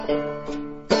First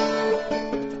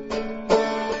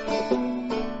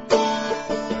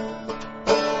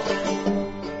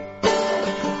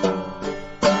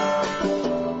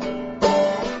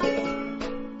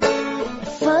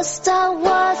I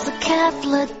was a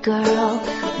Catholic girl,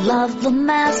 loved the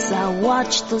mass, I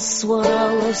watched the swirl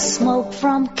of smoke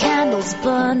from candles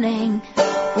burning,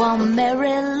 while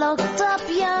Mary looked up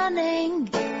yearning.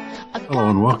 Hello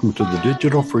and welcome to the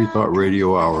Digital Free Thought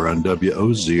Radio Hour on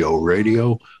WOZO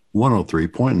Radio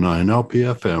 103.9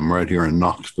 LPFM right here in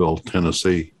Knoxville,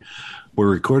 Tennessee. We're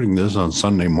recording this on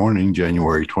Sunday morning,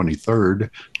 January 23rd,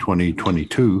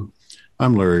 2022.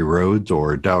 I'm Larry Rhodes,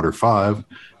 or Doubter5,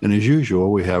 and as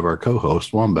usual, we have our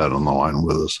co-host Wombat on the line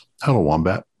with us. Hello,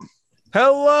 Wombat.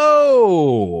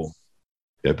 Hello.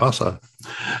 ¿Qué pasa?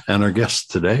 And our guests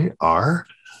today are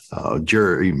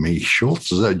Jeremy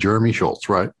Schultz. Is that Jeremy Schultz,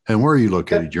 right? And where are you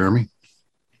located, Jeremy?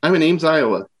 I'm in Ames,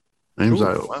 Iowa. Ames,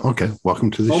 Iowa. Okay, welcome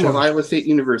to the Home show. of Iowa State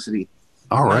University.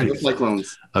 All right.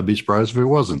 Cyclones. I'd be surprised if it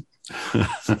wasn't.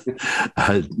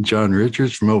 John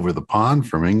Richards from over the pond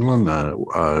from England.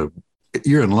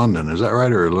 You're in London, is that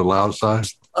right, or a little outside?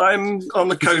 I'm on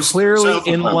the coast. Clearly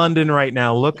in London right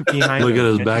now. Look behind Look him. at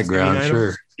his background,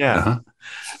 sure. Yeah. Uh-huh.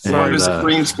 Sorry, it's a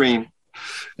green screen.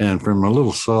 And from a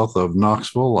little south of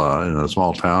Knoxville, in a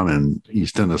small town in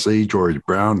East Tennessee, George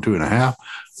Brown, 2.5.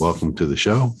 Welcome to the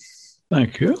show.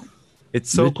 Thank you.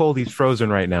 It's so cold he's frozen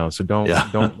right now, so don't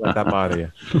let that bother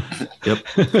you.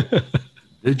 Yep.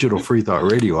 Digital Free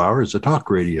Thought Radio Hour is a talk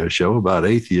radio show about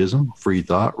atheism, free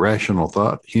thought, rational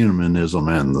thought, humanism,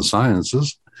 and the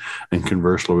sciences. And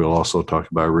conversely, we'll also talk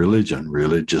about religion,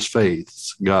 religious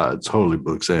faiths, gods, holy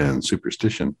books, and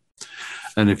superstition.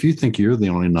 And if you think you're the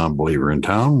only non-believer in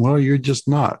town, well, you're just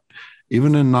not.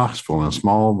 Even in Knoxville, in a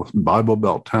small Bible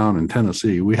Belt town in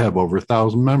Tennessee, we have over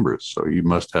 1,000 members. So you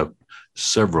must have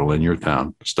several in your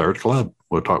town. Start a club.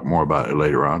 We'll talk more about it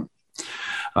later on.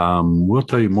 We'll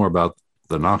tell you more about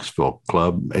the Knoxville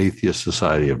Club, Atheist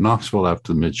Society of Knoxville,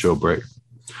 after the mid-show break.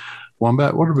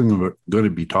 Wombat, what are we going to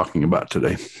be talking about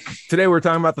today? Today we're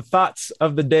talking about the thoughts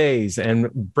of the days,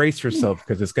 and brace yourself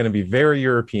because it's going to be very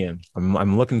European.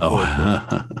 I'm looking forward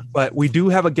to it. But we do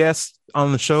have a guest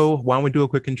on the show. Why don't we do a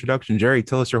quick introduction? Jerry,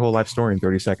 tell us your whole life story in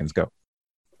 30 seconds. Go.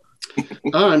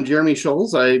 I'm Jeremy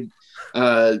Schultz. I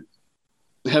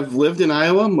have lived in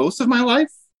Iowa most of my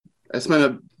life. I spent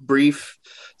a brief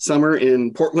summer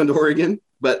in Portland, Oregon,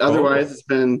 but otherwise it's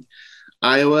been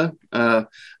Iowa.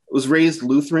 Was raised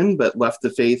Lutheran, but left the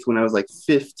faith when I was like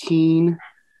 15,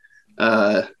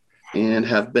 and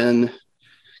have been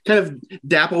kind of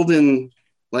dabbled in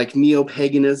like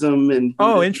neo-paganism and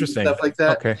interesting stuff like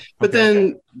that. But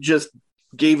then just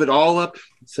gave it all up.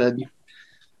 Said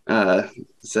I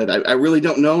really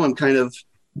don't know. I'm kind of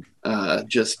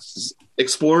just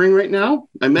exploring right now.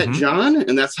 I met John,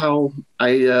 and that's how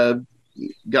I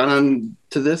got on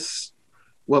to this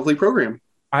lovely program.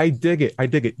 I dig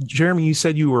it. Jeremy, you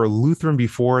said you were a Lutheran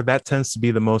before. That tends to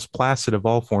be the most placid of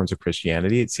all forms of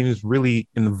Christianity. It seems really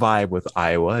in the vibe with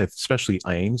Iowa, especially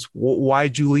Ames.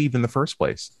 Why'd you leave in the first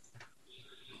place?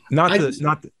 Not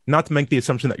to make the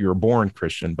assumption that you were born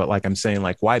Christian, but like I'm saying,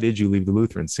 like, why did you leave the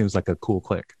Lutheran? Seems like a cool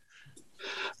clique.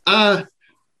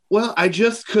 Well, I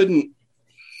just couldn't.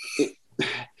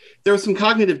 There was some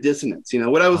cognitive dissonance. You know,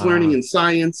 what I was learning in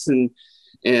science and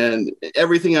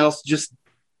everything else just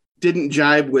didn't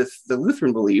jibe with the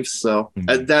Lutheran beliefs, so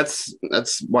that's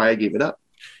why I gave it up.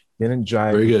 Didn't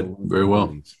jibe. Very good. Very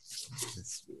well.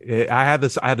 I had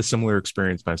a similar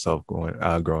experience myself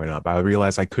growing up. I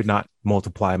realized I could not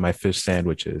multiply my fish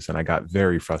sandwiches, and I got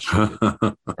very frustrated.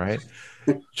 Right,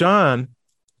 John,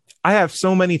 I have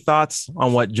so many thoughts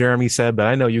on what Jeremy said, but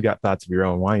I know you got thoughts of your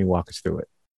own. Why don't you walk us through it?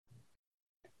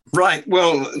 Right.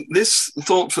 Well, this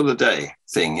Thought for the Day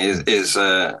thing is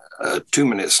a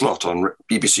 2-minute slot on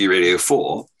BBC Radio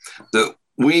 4 that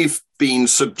we've been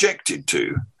subjected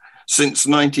to since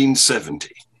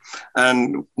 1970.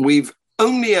 And we've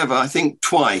only ever, I think,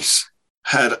 twice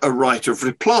had a right of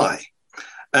reply.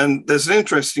 And there's an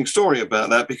interesting story about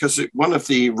that because one of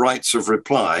the rights of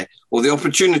reply, or the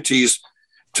opportunities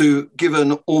to give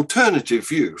an alternative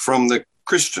view from the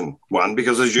Christian one,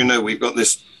 because as you know, we've got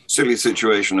this silly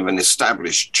situation of an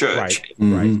established church.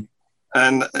 Right.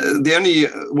 And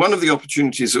one of the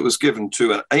opportunities that was given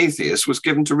to an atheist was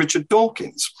given to Richard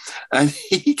Dawkins. And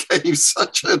he gave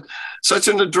such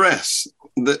an address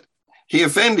that he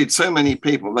offended so many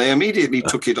people, they immediately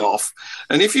took it off.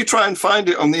 And if you try and find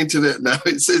it on the internet now,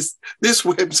 it says this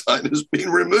website has been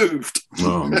removed.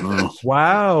 Oh, no.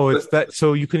 Wow. It's that.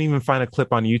 So you couldn't even find a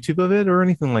clip on YouTube of it or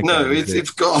anything like that? No,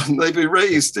 it's gone. They've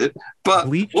erased it. But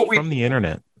bleached from the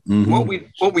internet. What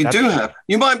we do have,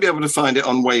 you might be able to find it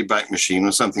on Wayback Machine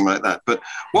or something like that. But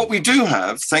what we do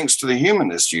have, thanks to the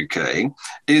Humanist UK,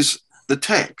 is the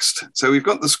text. So we've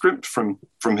got the script from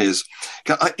his.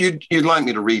 You'd like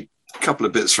me to read a couple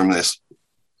of bits from this?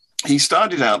 He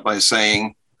started out by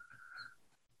saying,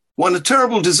 when a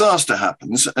terrible disaster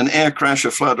happens, an air crash,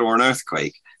 a flood, or an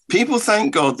earthquake, people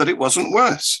thank God that it wasn't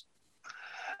worse.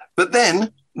 But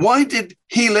then, why did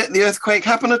he let the earthquake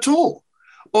happen at all?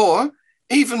 Or,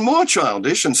 even more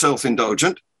childish and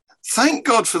self-indulgent, thank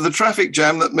God for the traffic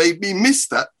jam that made me miss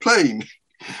that plane.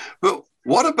 But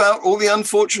what about all the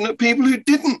unfortunate people who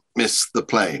didn't miss the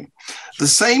plane? The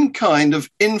same kind of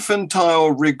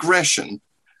infantile regression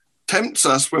tempts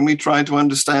us when we try to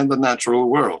understand the natural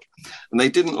world. And they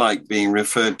didn't like being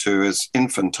referred to as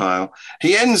infantile.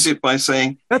 He ends it by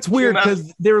saying... That's weird,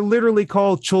 because they're literally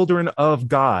called children of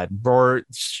God, or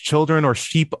children or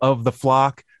sheep of the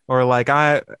flock, or like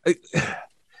the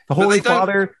Holy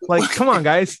Father. Like, come on,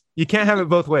 guys. You can't have it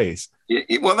both ways.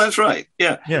 Well, that's right.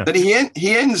 Yeah. But he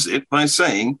ends it by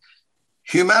saying,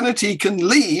 humanity can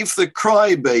leave the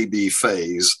crybaby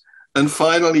phase and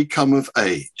finally come of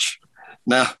age.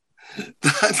 Now,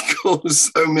 that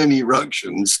caused so many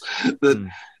ructions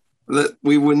that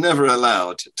we were never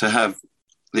allowed to have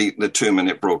the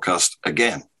 2-minute broadcast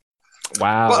again.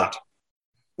 Wow. But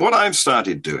what I've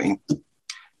started doing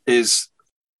is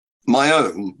my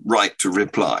own right to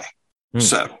reply.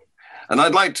 So, and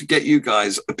I'd like to get you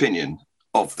guys' opinion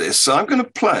of this. So I'm going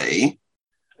to play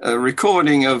a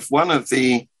recording of one of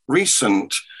the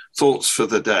recent thoughts for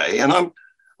the day, and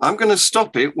I'm going to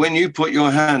stop it when you put your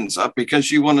hands up,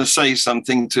 because you want to say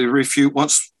something to refute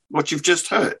what you've just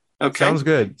heard. Okay. Sounds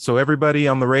good. So everybody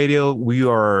on the radio, we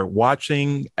are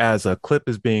watching as a clip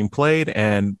is being played,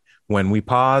 and when we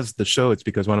pause the show, it's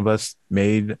because one of us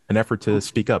made an effort to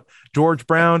speak up. George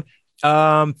Brown,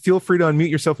 feel free to unmute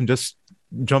yourself and just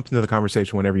jump into the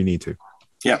conversation whenever you need to.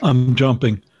 Yeah, I'm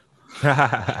jumping.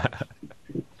 Okay.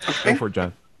 Go for it,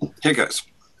 John. Here goes.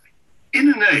 In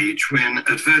an age when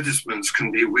advertisements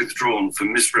can be withdrawn for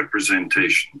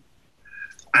misrepresentation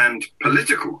and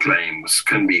political claims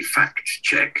can be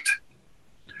fact-checked,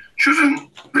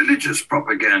 shouldn't religious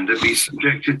propaganda be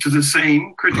subjected to the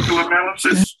same critical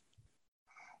analysis?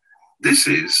 This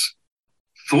is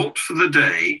Thought for the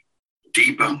Day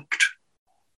Debunked.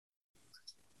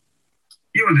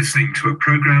 You are listening to a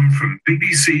programme from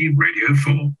BBC Radio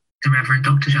 4. The Reverend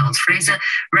Dr. Giles Fraser,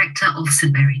 Rector of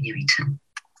St Mary Newington.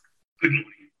 Good morning.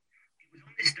 It was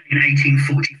on this day in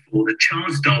 1844 that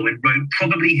Charles Darwin wrote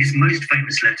probably his most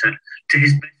famous letter to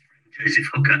his best friend Joseph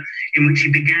Hooker, in which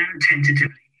he began tentatively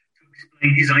to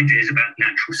explain his ideas about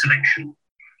natural selection.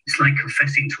 It's like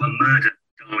confessing to a murder,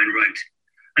 Darwin wrote.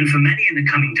 And for many in the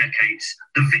coming decades,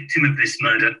 the victim of this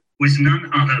murder was none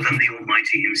other than the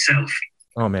Almighty himself.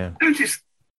 Oh, man. Notice.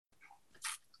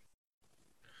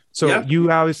 So you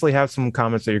obviously have some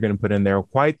comments that you're going to put in there.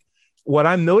 What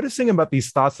I'm noticing about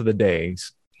these thoughts of the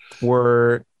days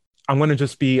were, I'm going to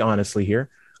just speak honestly here.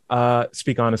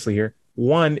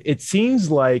 One, it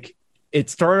seems like it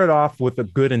started off with a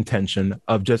good intention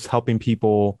of just helping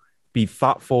people be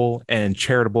thoughtful and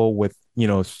charitable with,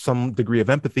 some degree of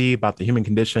empathy about the human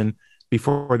condition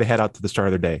before they head out to the start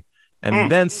of their day.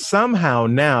 And then somehow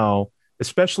now,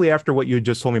 especially after what you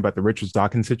just told me about the Richard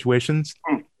Dawkins situations,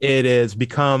 it has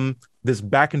become this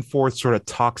back and forth sort of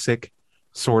toxic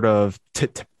sort of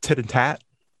tit and tat,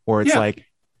 or it's like,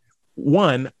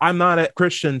 one, I'm not a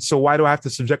Christian, so why do I have to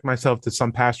subject myself to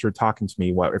some pastor talking to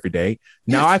me every day?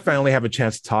 Now I finally have a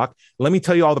chance to talk. Let me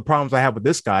tell you all the problems I have with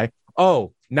this guy.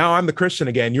 Oh, now I'm the Christian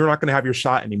again. You're not going to have your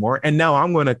shot anymore. And now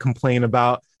I'm going to complain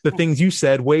about the things you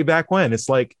said way back when. It's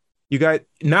like, you guys,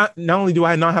 not only do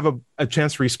I not have a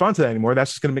chance to respond to that anymore,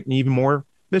 that's just going to make me even more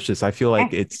vicious. I feel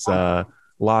like it's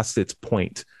lost its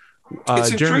point.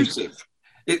 It's intrusive.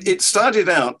 It started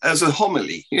out as a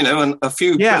homily, and a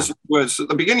few pleasant words at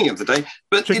the beginning of the day,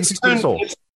 but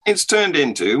it's turned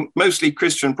into mostly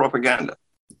Christian propaganda.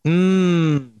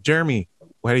 Jeremy,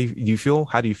 how do you feel?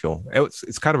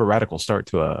 It's kind of a radical start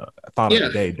to a thought of the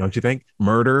day, don't you think?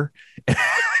 Murder,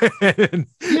 and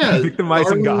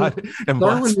victimizing God, and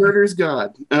Darwin murders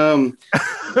God. I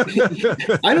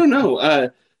don't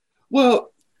know.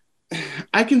 Well,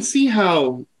 I can see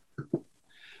how.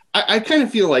 I kind of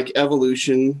feel like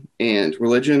evolution and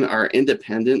religion are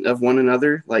independent of one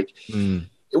another. Like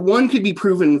one could be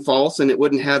proven false and it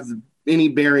wouldn't have any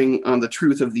bearing on the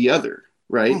truth of the other,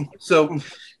 right? So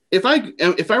if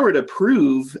I were to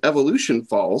prove evolution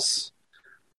false,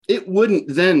 it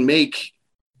wouldn't then make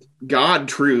God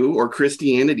true or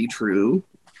Christianity true.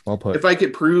 Well put. If I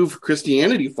could prove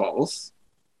Christianity false,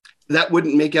 that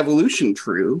wouldn't make evolution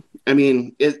true. I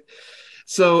mean,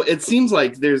 so it seems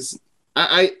like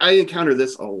I encounter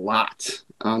this a lot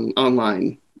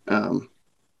online.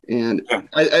 And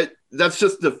I that's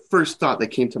just the first thought that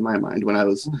came to my mind when I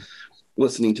was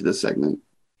listening to this segment.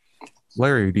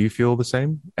 Larry, do you feel the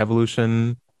same?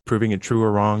 Evolution, proving it true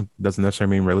or wrong, doesn't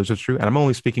necessarily mean religion is true. And I'm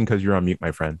only speaking because you're on mute,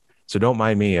 my friend. So don't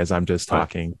mind me as I'm just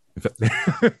talking.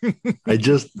 I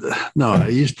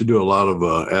used to do a lot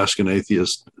of Ask an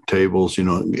Atheist tables,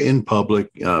 in public,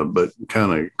 but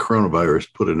kind of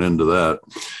coronavirus put an end to that.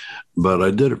 But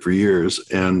I did it for years,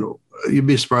 and you'd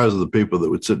be surprised at the people that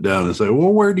would sit down and say,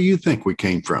 well, where do you think we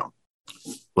came from?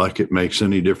 Like it makes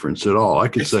any difference at all. I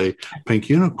could say pink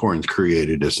unicorns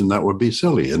created us, and that would be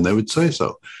silly, and they would say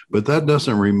so. But that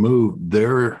doesn't remove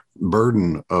their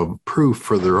burden of proof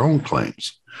for their own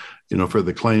claims. For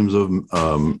the claims of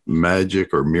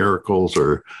magic or miracles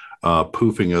or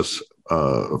poofing us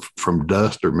from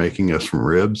dust or making us from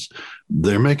ribs,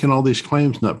 they're making all these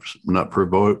claims, not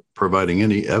providing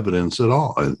any evidence at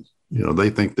all. And they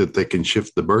think that they can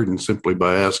shift the burden simply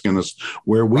by asking us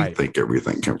where we think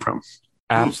everything came from.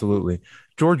 Absolutely.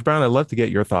 George Brown, I'd love to get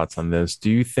your thoughts on this. Do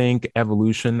you think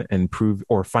evolution and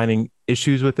finding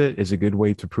issues with it is a good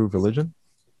way to prove religion?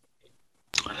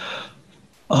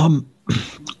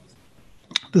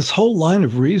 This whole line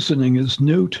of reasoning is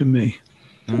new to me.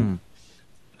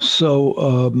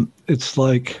 So it's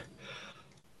like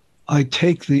I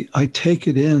take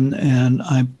it in and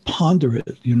I ponder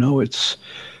it.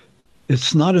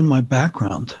 It's not in my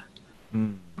background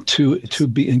to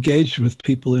be engaged with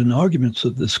people in arguments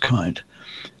of this kind.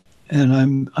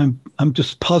 And I'm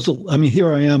just puzzled. I mean,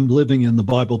 here I am living in the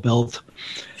Bible Belt.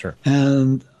 Sure.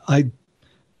 And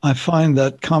I find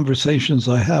that conversations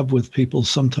I have with people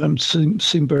sometimes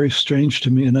seem very strange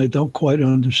to me, and I don't quite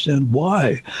understand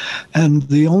why. And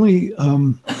the only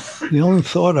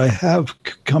thought I have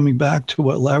coming back to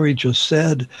what Larry just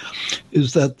said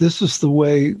is that this is the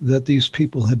way that these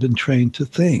people have been trained to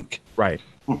think. Right.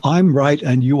 I'm right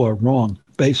and you are wrong.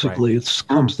 Basically, it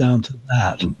comes down to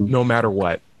that. No matter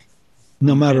what.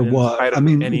 No matter what. I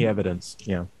mean, any evidence.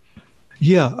 Yeah.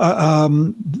 Yeah,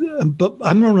 but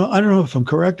I don't know if I'm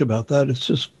correct about that. It's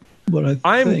just what I think.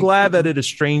 I'm glad that it is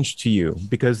strange to you,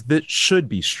 because this should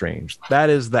be strange.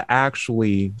 That is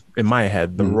in my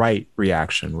head, the right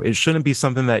reaction. It shouldn't be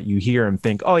something that you hear and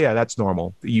think, oh yeah, that's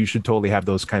normal. You should totally have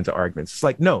those kinds of arguments. It's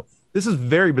like, no, this is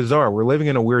very bizarre. We're living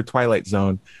in a weird twilight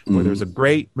zone where there's a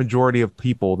great majority of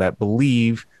people that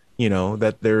believe,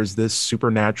 that there's this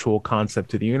supernatural concept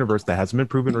to the universe that hasn't been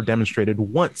proven or demonstrated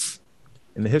once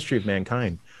in the history of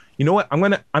mankind. You know what?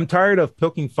 I'm tired of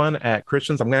poking fun at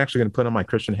Christians. I'm actually going to put on my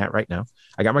Christian hat right now.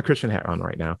 I got my Christian hat on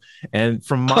right now. And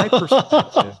from my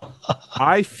perspective,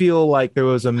 I feel like there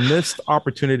was a missed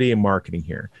opportunity in marketing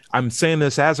here. I'm saying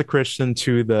this as a Christian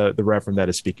to the Reverend that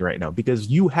is speaking right now, because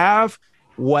you have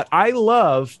what I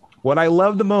love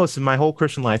the most in my whole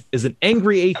Christian life is an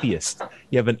angry atheist.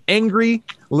 You have an angry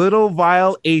little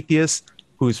vile atheist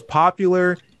who's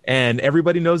popular and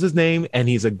everybody knows his name, and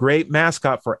he's a great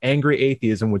mascot for angry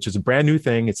atheism, which is a brand new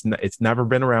thing. It's never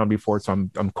been around before, so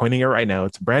I'm coining it right now.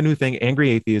 It's a brand new thing,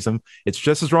 angry atheism. It's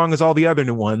just as wrong as all the other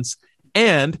new ones.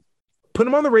 And put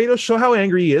him on the radio, show how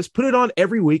angry he is, put it on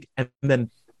every week, and then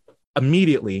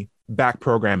immediately back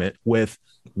program it with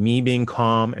me being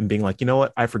calm and being like, you know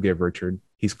what? I forgive Richard.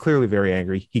 He's clearly very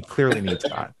angry. He clearly needs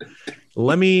God.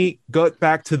 Let me go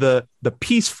back to the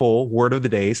peaceful word of the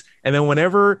days. And then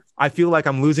whenever I feel like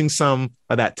I'm losing some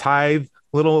of that tithe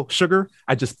little sugar,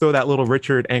 I just throw that little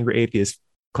Richard Angry Atheist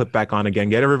clip back on again,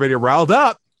 get everybody riled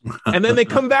up. And then they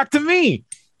come back to me.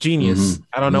 Genius.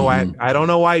 I don't know why. I don't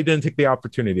know why he didn't take the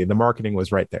opportunity. The marketing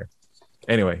was right there.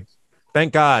 Anyway,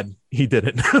 thank God he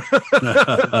didn't.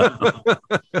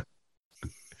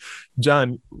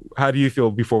 John, how do you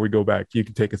feel before we go back? You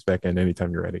can take us back in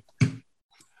anytime you're ready.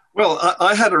 Well,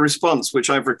 I had a response which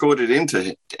I've recorded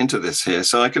into this here,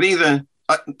 so I could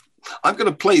I'm going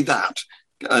to play that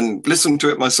and listen to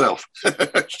it myself.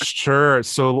 Sure.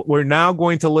 So we're now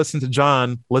going to listen to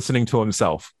John listening to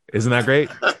himself. Isn't that great?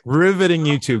 Riveting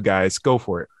YouTube, guys. Go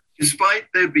for it. Despite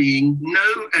there being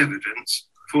no evidence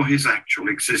for his actual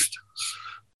existence.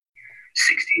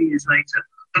 16 years later,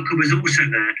 Hooker was also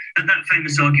there at that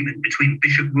famous argument between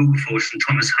Bishop Wilberforce and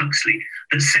Thomas Huxley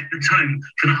that set the tone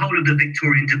for the whole of the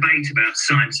Victorian debate about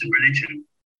science and religion.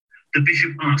 The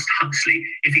bishop asked Huxley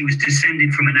if he was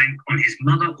descended from an ape on his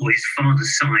mother or his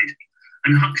father's side.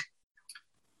 And Huxley...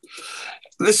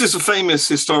 This is a famous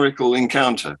historical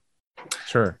encounter.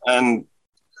 Sure. And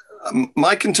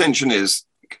my contention is,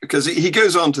 because he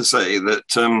goes on to say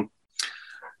that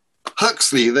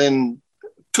Huxley then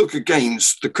took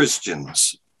against the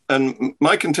Christians. And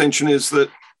my contention is that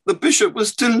the bishop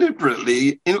was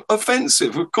deliberately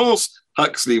offensive. Of course,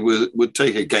 Huxley would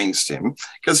take against him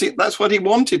because that's what he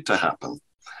wanted to happen.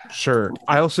 Sure.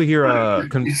 I also hear a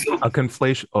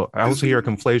conflation. I also hear a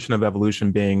conflation of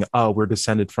evolution being, we're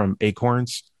descended from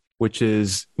acorns, which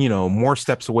is, more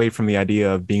steps away from the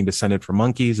idea of being descended from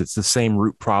monkeys. It's the same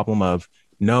root problem of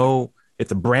no,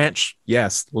 it's a branch.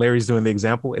 Yes, Larry's doing the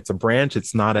example. It's a branch.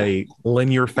 It's not a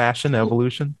linear fashion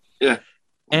evolution. Yeah.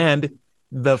 And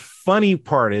the funny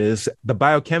part is the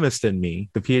biochemist in me,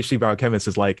 the PhD biochemist,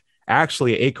 is like,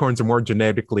 actually, acorns are more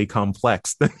genetically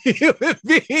complex than human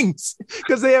beings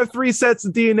because they have 3 sets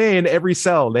of DNA in every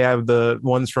cell. They have the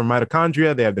ones from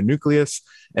mitochondria, they have the nucleus,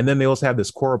 and then they also have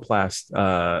this chloroplast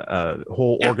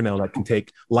whole organelle that can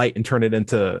take light and turn it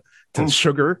into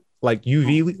sugar, like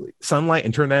UV sunlight,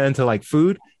 and turn that into like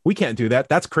food. We can't do that.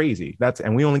 That's crazy.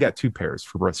 And we only got 2 pairs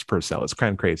per cell. It's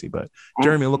kind of crazy. But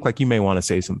Jeremy, it looked like you may want to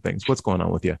say some things. What's going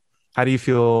on with you? How do you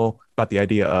feel about the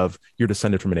idea of you're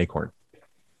descended from an acorn?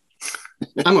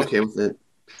 I'm okay with it.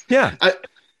 Yeah.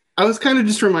 I was kind of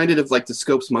just reminded of like the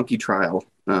Scopes monkey trial.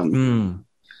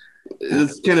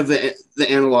 It's kind of the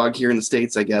analog here in the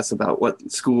States, I guess, about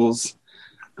what schools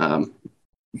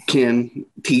can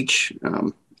teach.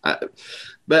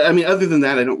 But I mean, other than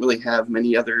that, I don't really have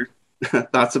many other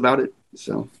thoughts about it.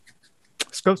 So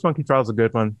Scopes monkey trial is a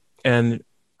good one. And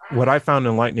what I found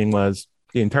enlightening was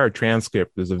the entire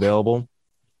transcript is available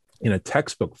in a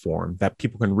textbook form that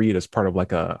people can read as part of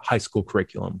like a high school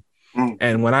curriculum.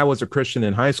 And when I was a Christian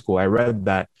in high school, I read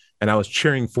that and I was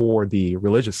cheering for the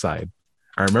religious side.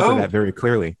 I remember that very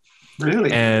clearly.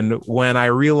 Really? And when I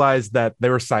realized that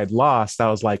their side lost, I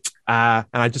was like, and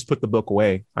I just put the book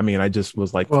away. I mean, I just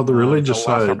was like, well, the religious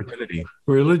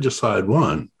side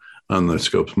won on the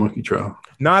Scopes monkey trial.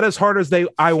 Not as hard as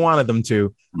I wanted them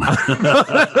to. Because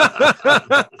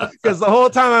the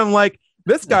whole time I'm like,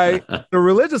 this guy, the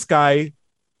religious guy,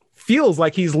 feels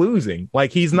like he's losing.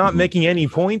 Like he's not making any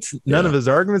points. None of his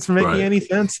arguments are making any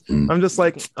sense. I'm just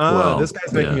like, this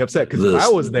guy's making me upset. Because if I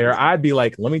was there, I'd be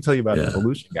like, let me tell you about the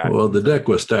evolution guy. Well, the deck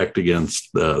was stacked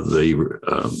against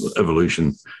the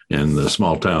evolution in the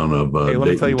small town of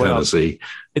Dayton, Tennessee.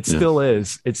 It still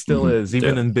is. It still is.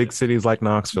 Even in big cities like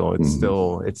Knoxville,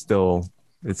 it's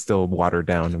still watered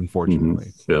down,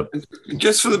 unfortunately.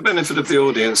 Just for the benefit of the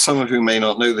audience, some of who may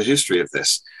not know the history of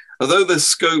this, although the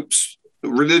Scopes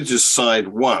religious side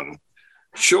won,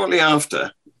 shortly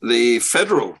after, the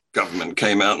federal government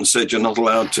came out and said you're not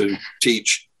allowed to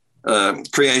teach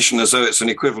creation as though it's an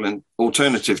equivalent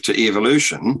alternative to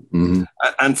evolution.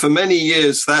 And for many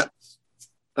years that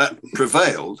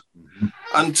prevailed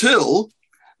until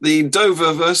the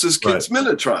Dover versus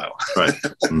Kitzmiller trial.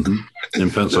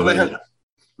 In Pennsylvania.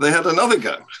 They had another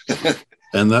go.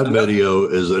 And that video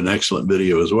is an excellent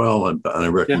video as well. And I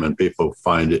recommend people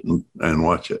find it and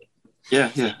watch it.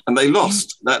 Yeah. And they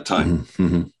lost that time.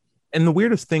 And the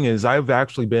weirdest thing is I've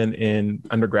actually been in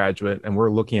undergraduate and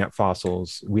we're looking at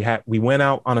fossils. We went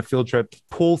out on a field trip,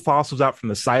 pulled fossils out from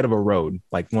the side of a road,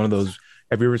 like one of those.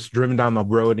 Have you ever driven down the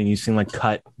road and you've seen like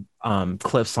cut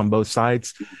cliffs on both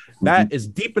sides? That is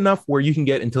deep enough where you can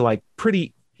get into like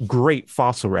pretty great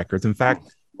fossil records. In fact,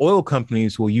 oil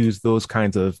companies will use those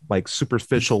kinds of like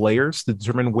superficial layers to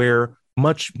determine where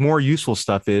much more useful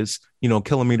stuff is,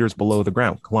 kilometers below the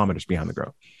ground, kilometers behind the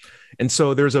ground. And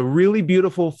so there's a really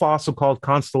beautiful fossil called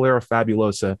Constellara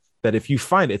fabulosa that if you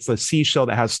find it, it's a seashell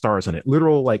that has stars on it,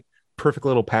 literal, like perfect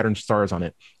little patterned stars on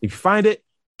it. If you find it,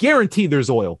 guaranteed there's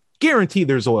oil. Guaranteed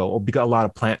there's oil. We got a lot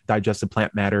of digested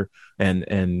plant matter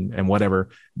and whatever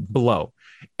below.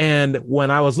 And when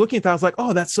I was looking at that, I was like,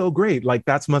 oh, that's so great. Like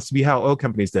that must be how oil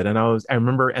companies did. And I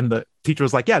remember, and the teacher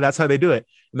was like, yeah, that's how they do it.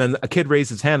 And then a kid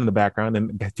raised his hand in the background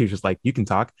and the teacher's like, you can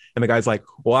talk. And the guy's like,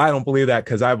 well, I don't believe that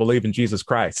because I believe in Jesus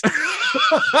Christ.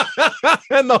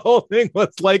 And the whole thing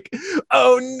was like,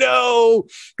 oh no,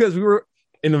 because we were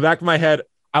in the back of my head.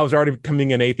 I was already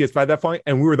becoming an atheist by that point,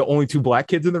 and we were the only 2 black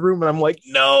kids in the room. And I'm like,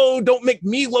 no, don't make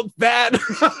me look bad.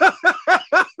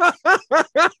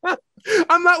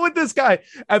 I'm not with this guy.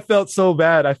 I felt so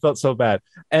bad.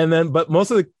 And then, but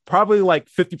most of probably like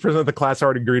 50% of the class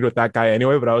already agreed with that guy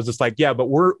anyway. But I was just like, yeah, but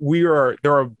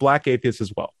there are black atheists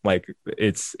as well. Like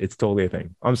it's totally a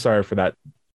thing. I'm sorry for that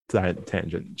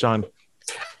tangent, John.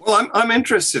 Well, I'm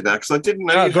interested in that because I didn't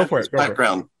know you had this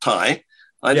background, Ty.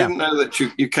 I didn't know that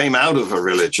you came out of a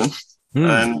religion,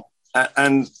 and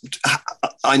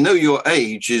I know your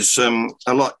age is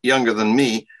a lot younger than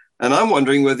me, and I'm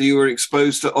wondering whether you were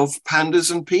exposed to Of Pandas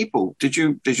and People. Did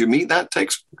you meet that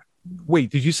textbook?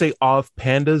 Wait, did you say Of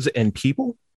Pandas and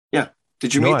People? Yeah.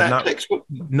 Did you meet that textbook?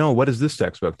 No. What is this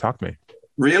textbook? Talk to me.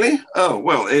 Really? Oh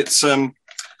well, it's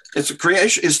it's a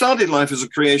creation. It started life as a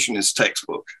creationist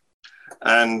textbook,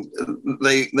 and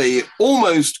they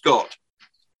almost got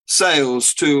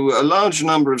sales to a large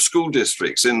number of school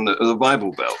districts in the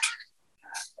Bible Belt.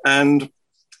 And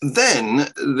then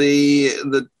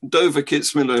the Dover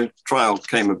Kitzmiller trial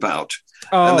came about.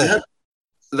 Oh,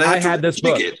 and I had this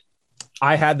book.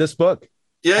 I had this book.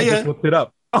 Yeah, I just looked it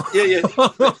up. Yeah.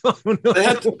 Oh, no. They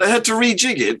had to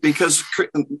rejig it because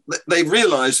they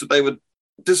realized that they were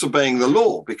disobeying the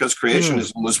law because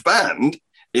creationism was banned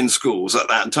in schools at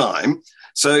that time.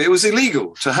 So it was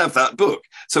illegal to have that book.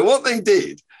 So what they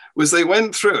did was they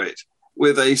went through it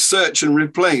with a search and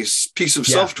replace piece of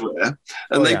software,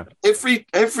 and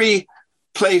every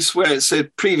place where it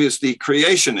said previously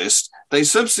creationist, they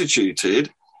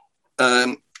substituted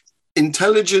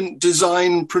intelligent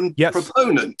design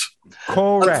proponent.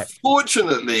 Correct.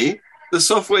 Unfortunately, the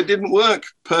software didn't work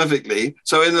perfectly.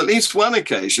 So in at least one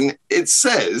occasion, it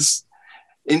says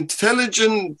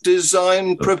intelligent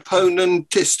design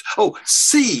proponentist. Oh,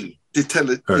 C.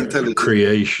 Intelligent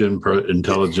creation,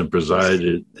 intelligent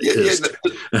presided. The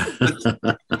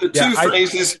two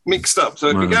phrases mixed up. So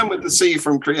it began with the C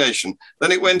from creation,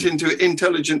 then it went into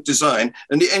intelligent design,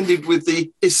 and it ended with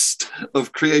the ist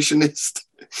of creationist.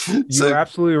 You're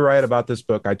absolutely right about this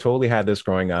book. I totally had this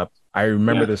growing up. I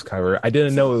remember this cover. I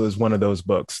didn't know it was one of those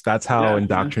books. That's how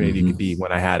indoctrinated you could be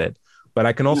when I had it. But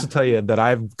I can also tell you that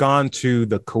I've gone to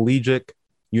the Collegiate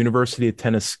University of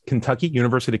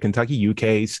Kentucky,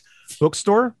 UK's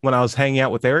bookstore when I was hanging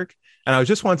out with Eric. And I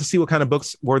just wanted to see what kind of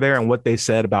books were there and what they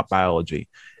said about biology.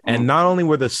 And not only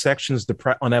were the sections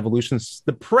on evolution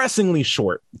depressingly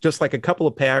short, just like a couple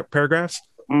of paragraphs,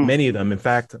 many of them, in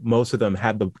fact, most of them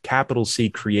had the capital C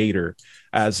creator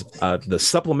as the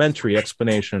supplementary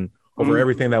explanation over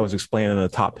everything that was explained in the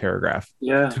top paragraph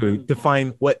to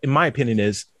define what, in my opinion,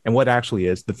 is and what actually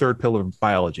is the third pillar of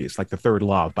biology. It's like the third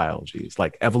law of biology. It's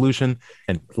like evolution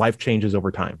and life changes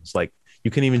over time. It's like, you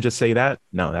can even just say that?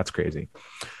 No, that's crazy.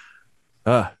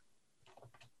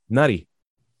 Nutty.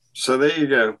 So there you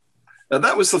go.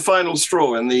 That was the final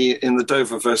straw in the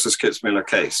Dover versus Kitzmiller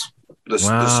case.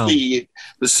 The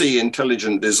C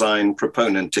intelligent design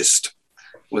proponentist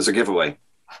was a giveaway.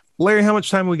 Larry, how much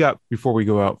time we got before we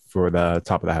go out for the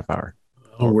top of the half hour?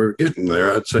 Oh, we're getting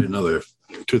there. I'd say another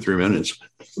 2-3 minutes.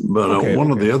 But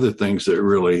one of the other things that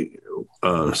really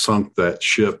sunk that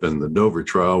ship in the Dover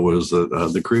trial was that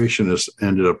the creationists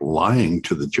ended up lying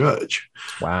to the judge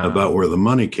about where the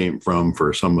money came from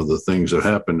for some of the things that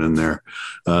happened in there,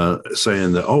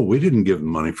 saying that, we didn't give them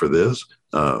money for this.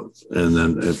 And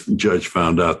then if the judge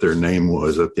found out their name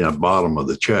was at the bottom of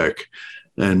the check,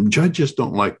 and judges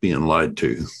don't like being lied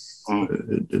to.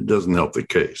 It doesn't help the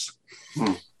case.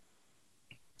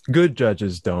 Good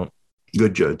judges don't.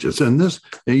 Good judges. And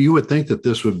you would think that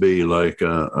this would be like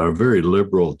a very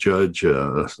liberal judge,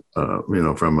 from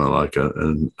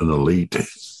an elite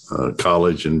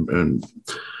college and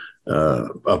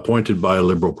appointed by a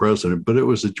liberal president, but it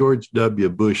was a George W.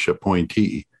 Bush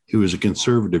appointee. He was a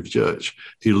conservative judge.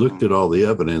 He looked at all the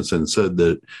evidence and said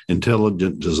that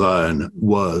intelligent design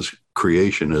was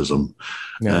creationism,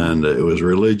 and it was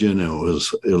religion. It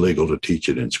was illegal to teach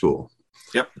it in school.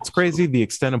 Yep. It's crazy the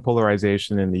extent of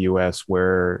polarization in the U.S.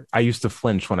 where I used to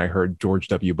flinch when I heard George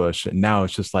W. Bush, and now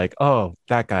it's just like, oh,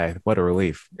 that guy, what a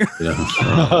relief. Definitely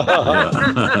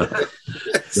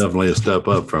a step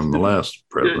up from the last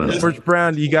president. George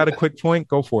Brown, you got a quick point?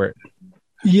 Go for it.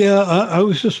 Yeah, I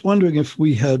was just wondering if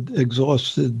we had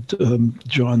exhausted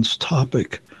John's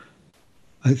topic.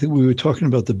 I think we were talking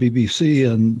about the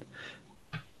BBC and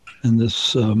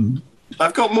this.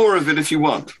 I've got more of it if you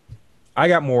want. I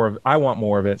want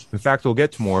more of it. In fact, we'll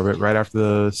get to more of it right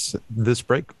after this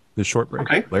short break.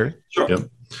 Okay. Larry? Sure. Yep.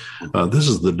 This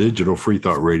is the Digital Free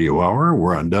Thought Radio Hour.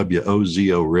 We're on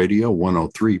WOZO Radio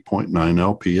 103.9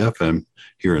 LPFM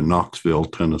here in Knoxville,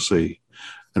 Tennessee.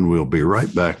 And we'll be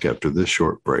right back after this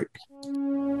short break.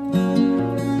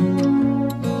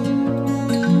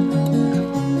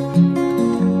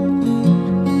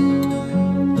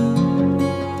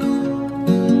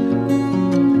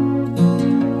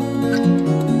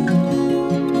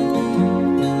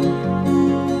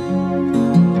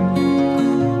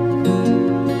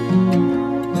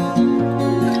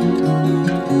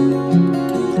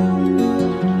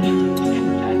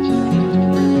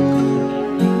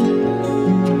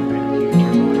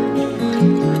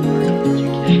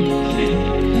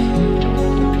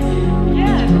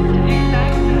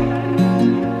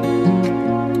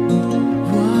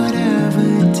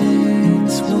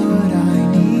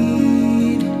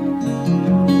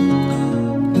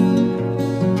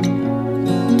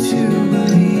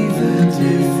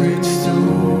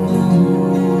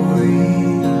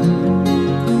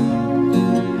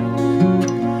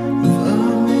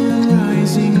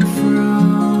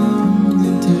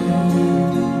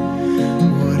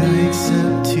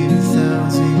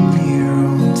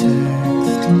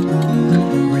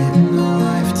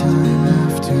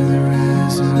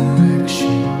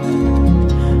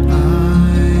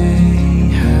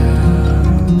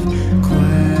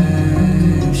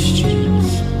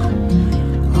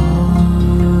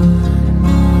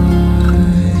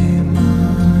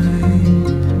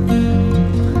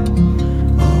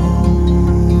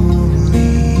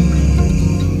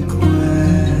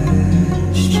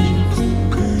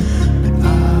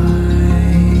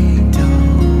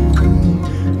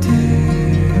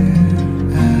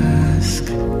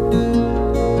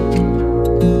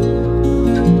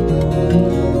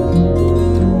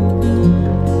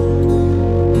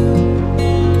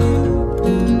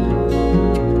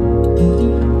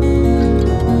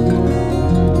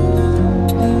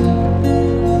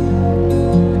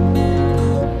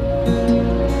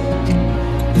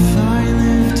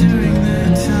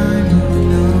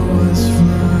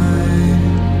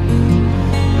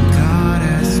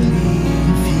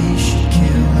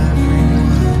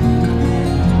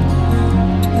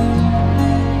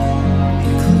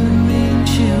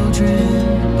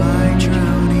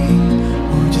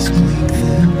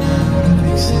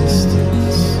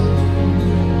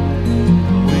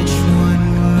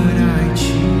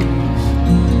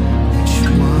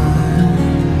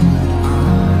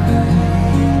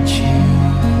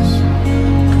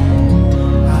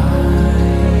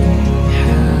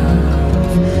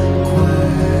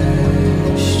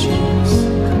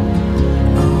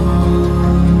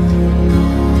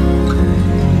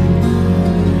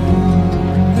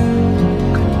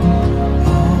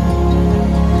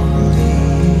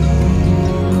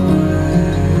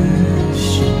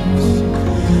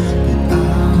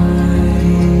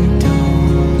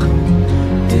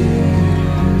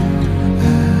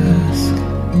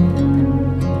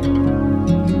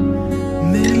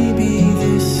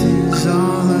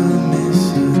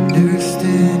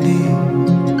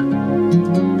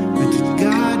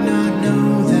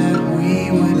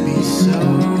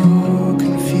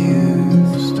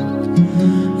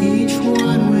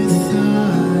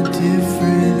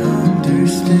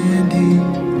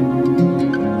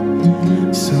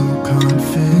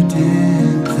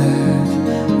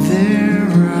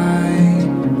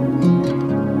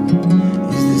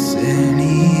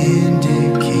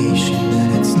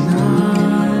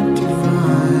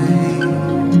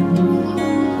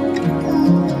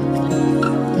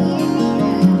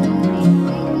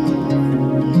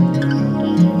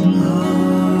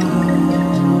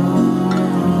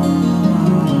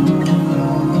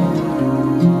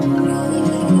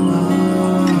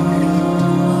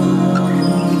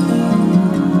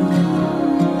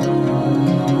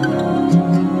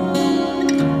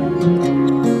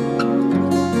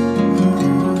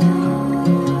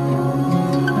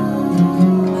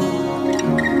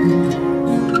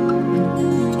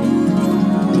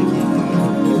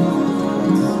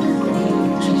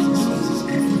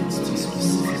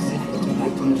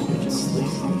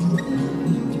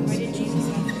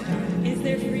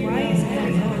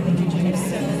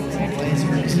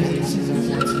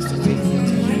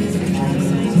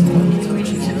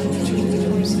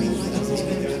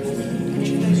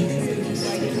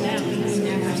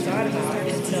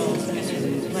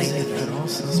 All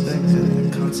suspect that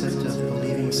the concept of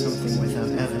believing something without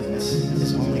evidence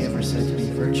is only ever said to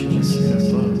be virtuous in a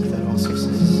book that also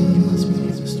says you must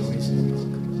believe the stories in the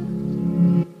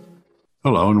book.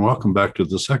 Hello, and welcome back to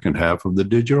the second half of the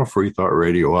Digital Free Thought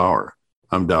Radio Hour.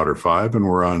 I'm Doubter 5, and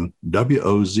we're on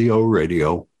WOZO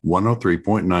Radio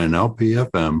 103.9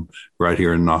 LPFM right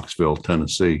here in Knoxville,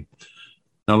 Tennessee.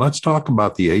 Now let's talk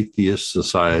about the Atheist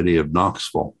Society of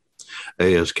Knoxville.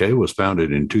 ASK was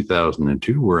founded in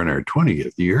 2002. We're in our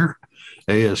 20th year.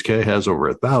 ASK has over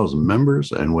 1,000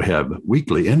 members, and we have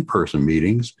weekly in-person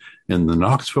meetings in the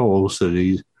Knoxville Old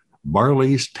City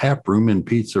Barley's Tap Room and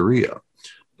Pizzeria.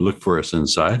 Look for us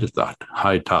inside at the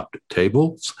high-topped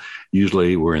tables.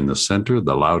 Usually we're in the center,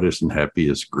 the loudest and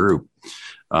happiest group.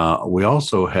 We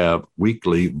also have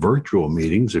weekly virtual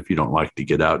meetings if you don't like to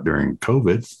get out during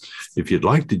COVID. If you'd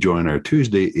like to join our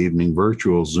Tuesday evening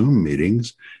virtual Zoom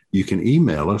meetings, you can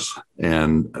email us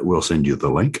and we'll send you the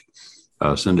link.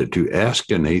 Send it to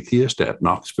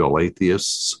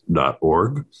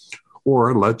askanatheist@knoxvilleatheists.org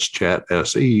or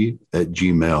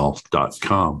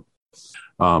let'schatsE@gmail.com.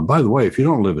 By the way, if you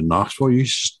don't live in Knoxville, you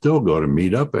should still go to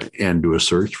Meetup and do a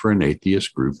search for an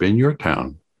atheist group in your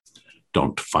town.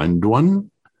 Don't find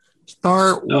one?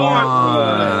 Start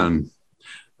one.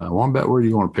 Wombat, where do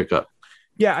you want to pick up?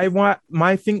 Yeah, I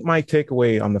think my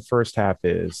takeaway on the first half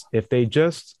is if they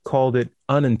just called it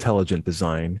unintelligent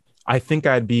design, I think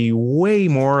I'd be way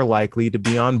more likely to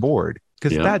be on board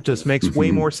because that just makes way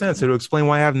more sense. It'll explain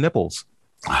why I have nipples.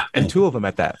 And two of them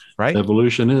at that, right?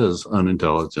 Evolution is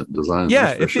unintelligent design.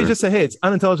 Yeah, if they just say, hey, it's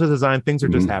unintelligent design, things are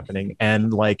just happening.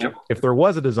 And like, if there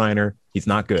was a designer, he's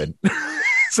not good.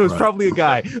 So it's probably a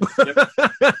guy.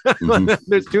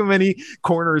 There's too many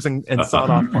corners and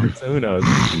sawed-off parts. So who knows?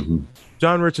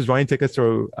 John Richards, why don't you take us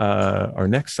through our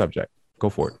next subject? Go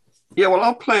for it. Yeah, well,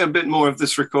 I'll play a bit more of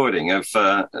this recording of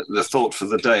the thought for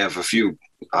the day of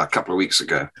a couple of weeks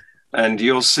ago. And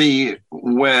you'll see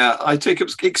where I take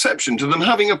exception to them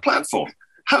having a platform.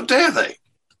 How dare they?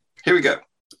 Here we go.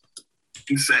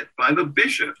 Set by the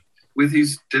bishop with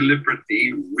his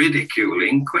deliberately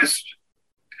ridiculing question.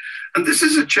 And this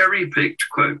is a cherry-picked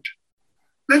quote.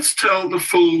 Let's tell the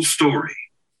full story.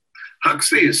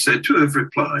 Huxley is said to have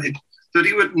replied that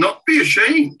he would not be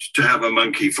ashamed to have a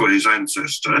monkey for his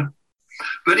ancestor,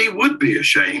 but he would be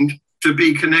ashamed to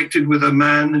be connected with a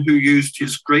man who used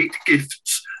his great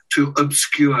gifts to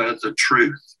obscure the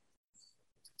truth.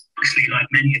 Huxley, like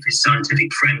many of his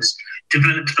scientific friends,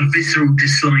 developed a visceral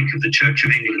dislike of the Church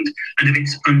of England and of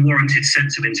its unwarranted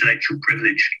sense of intellectual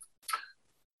privilege.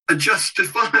 A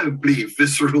justifiably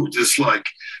visceral dislike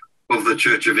of the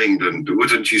Church of England,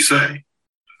 wouldn't you say?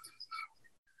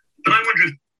 But I wonder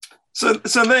if...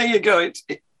 So there you go.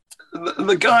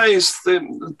 The guys,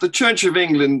 the Church of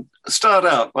England start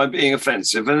out by being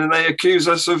offensive, and then they accuse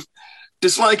us of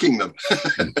disliking them.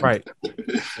 Right.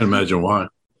 Imagine why.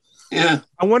 Yeah.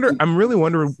 I'm really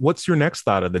wondering, what's your next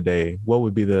thought of the day? What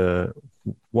was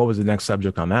the next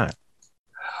subject on that?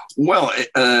 Well,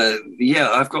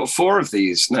 I've got 4 of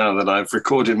these now that I've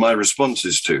recorded my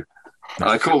responses to.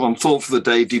 I call them Thought for the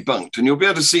Day Debunked, and you'll be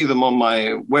able to see them on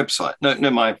my website,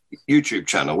 my YouTube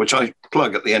channel, which I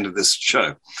plug at the end of this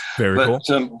show. Very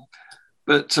cool.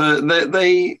 But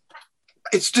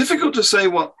it's difficult to say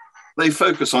what they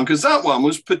focus on because that one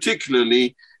was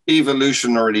particularly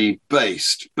evolutionarily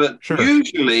based. But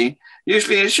usually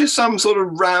it's just some sort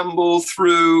of ramble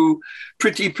through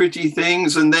pretty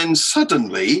things, and then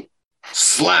suddenly,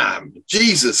 slam,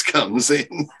 Jesus comes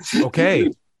in. Okay.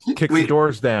 Kick the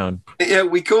doors down. Yeah,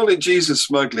 we call it Jesus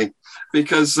smuggling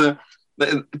because to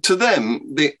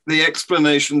them, the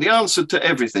explanation, the answer to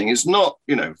everything is not,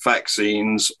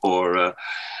 vaccines or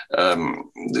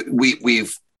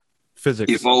we've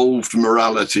physics, evolved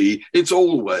morality. It's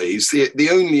always, the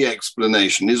only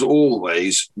explanation is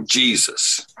always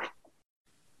Jesus.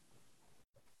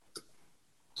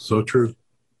 So true.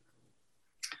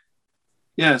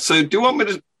 Yeah, so do you want me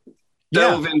to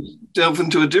delve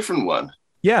into a different one?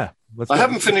 Yeah, I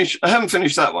haven't finished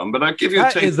that one, but I'll give you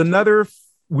a taste. Is another.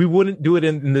 We wouldn't do it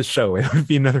in this show. It would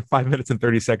be another 5 minutes and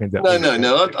 30 seconds.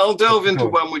 No. I'll delve into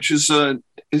one which is done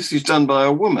by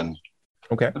a woman.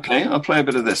 Okay. I'll play a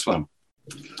bit of this one.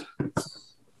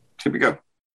 Here we go.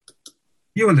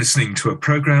 You're listening to a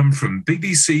program from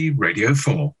BBC Radio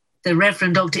 4. The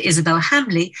Reverend Dr. Isabel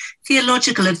Hamley,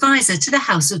 Theological Advisor to the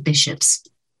House of Bishops.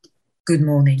 Good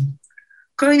morning.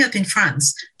 Growing up in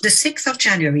France, the 6th of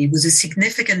January was a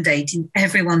significant date in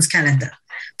everyone's calendar,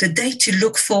 the date to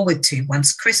look forward to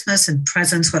once Christmas and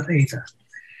presents were over.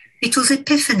 It was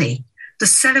Epiphany, the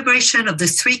celebration of the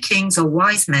three kings or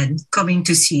wise men coming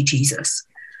to see Jesus.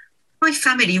 My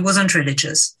family wasn't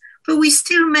religious, but we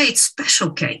still made special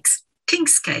cakes,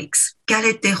 king's cakes,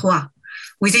 galette des rois,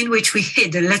 within which we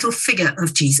hid a little figure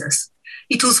of Jesus.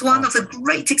 It was one of the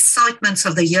great excitements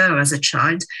of the year as a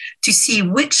child to see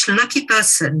which lucky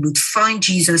person would find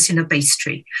Jesus in a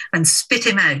pastry and spit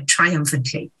him out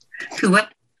triumphantly.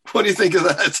 What do you think of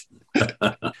that?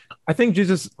 I think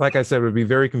Jesus, like I said, would be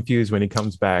very confused when he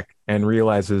comes back and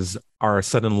realizes our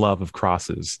sudden love of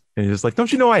crosses. And he's just like,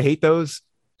 don't you know I hate those?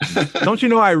 Don't you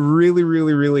know I really,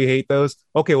 really, really hate those?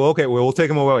 Okay, we'll take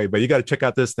them away, but you got to check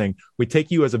out this thing. We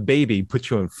take you as a baby, put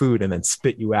you in food, and then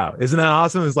spit you out. Isn't that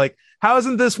awesome? It's like, how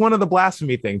isn't this one of the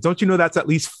blasphemy things? Don't you know that's at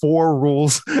least 4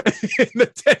 rules in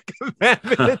the 10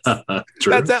 Commandments?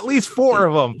 That's at least 4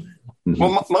 of them.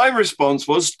 Well, my response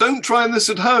was, don't try this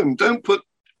at home. Don't put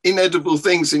inedible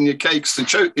things in your cakes to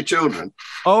choke your children.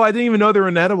 Oh, I didn't even know they were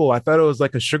inedible. I thought it was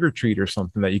like a sugar treat or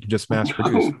something that you could just mass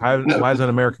produce. No. Why isn't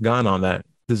America gone on that?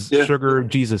 Sugar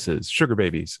Jesuses, sugar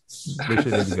babies. They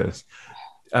should exist.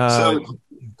 So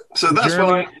that's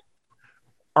Jeremy, why.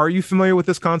 Are you familiar with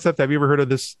this concept? Have you ever heard of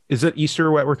this? Is it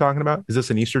Easter what we're talking about? Is this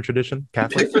an Easter tradition?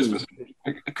 Catholic?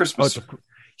 Christmas.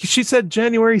 She said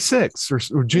January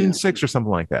 6th or June 6th or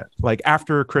something like that. Like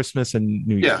after Christmas and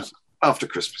New Year's. Yeah, after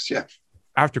Christmas, yeah.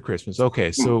 After Christmas.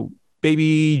 Okay, so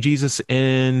baby Jesus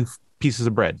in pieces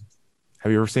of bread.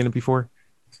 Have you ever seen it before,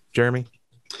 Jeremy?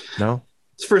 No?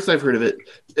 It's the first I've heard of it.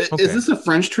 Okay. Is this a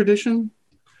French tradition?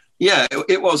 Yeah,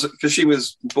 it was, because she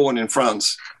was born in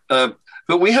France.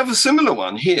 But we have a similar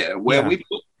one here where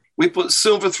we put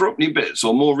silver threepenny bits,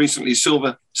 or more recently,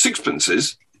 silver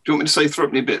sixpences. Do you want me to say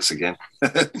threepenny bits again?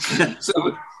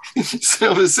 Silver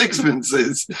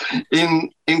sixpences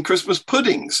in Christmas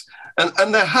puddings.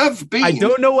 And there have been. I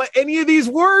don't know what any of these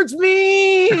words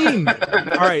mean.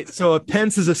 All right. So a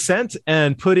pence is a cent,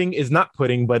 and pudding is not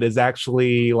pudding, but is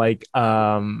actually like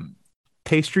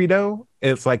pastry dough.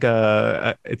 It's like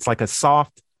a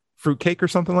soft fruit cake or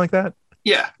something like that.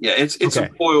 Yeah. It's okay.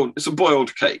 a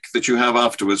boiled cake that you have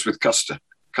afterwards with custard.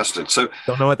 So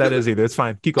don't know what that is either. It's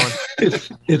fine. Keep going.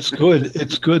 It's good.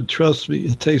 It's good. Trust me.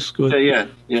 It tastes good.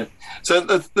 Yeah. So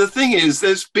the thing is,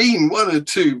 there's been 1 or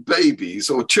 2 babies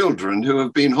or children who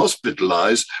have been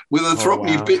hospitalized with a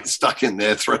threepenny bit stuck in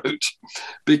their throat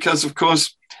because, of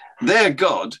course, their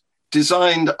God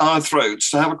designed our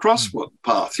throats to have a cross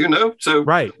path, So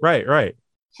Right.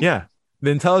 Yeah. The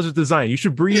intelligent design. You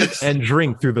should breathe and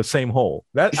drink through the same hole.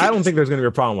 I don't think there's going to be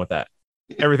a problem with that.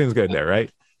 Everything's good there,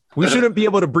 right? We shouldn't be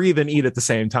able to breathe and eat at the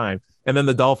same time. And then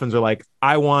the dolphins are like,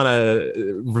 I want a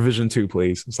revision 2,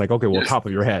 please. It's like, okay, well, top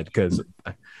of your head, because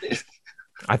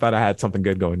I thought I had something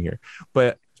good going here.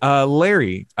 But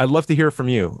Larry, I'd love to hear from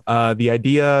you. The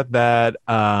idea that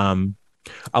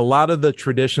a lot of the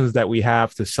traditions that we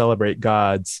have to celebrate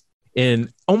gods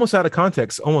in almost out of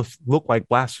context almost look like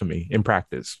blasphemy in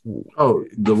practice. Oh,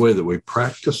 the way that we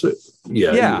practice it?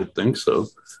 Yeah. You would think so.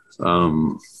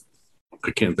 I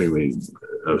can't think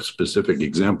of specific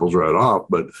examples right off,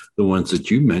 but the ones that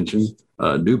you mentioned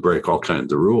do break all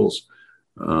kinds of rules.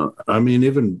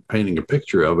 Even painting a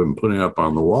picture of him, putting it up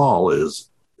on the wall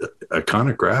is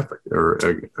iconographic or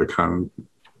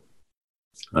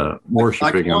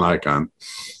worshiping an icon.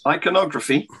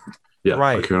 Iconography. Yeah,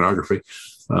 right. Iconography,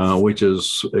 which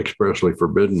is expressly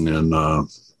forbidden in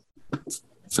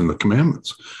the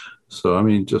commandments. So,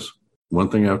 just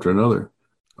one thing after another.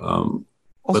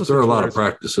 But there are a lot of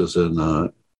practices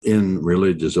in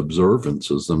religious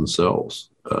observances themselves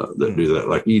that do that,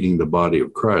 like eating the body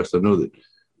of Christ. I know that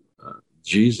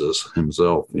Jesus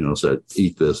himself, said,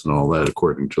 eat this and all that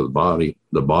according to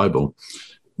the Bible.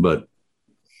 But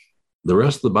the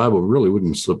rest of the Bible really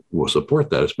wouldn't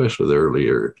support that, especially the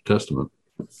earlier Testament.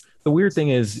 The weird thing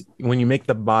is when you make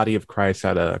the body of Christ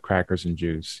out of crackers and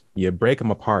juice, you break them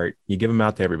apart, you give them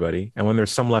out to everybody. And when there's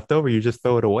some left over, you just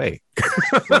throw it away.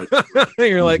 Right.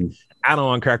 You're like, I don't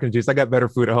want crackers and juice. I got better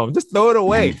food at home. Just throw it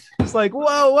away. It's like,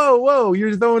 whoa.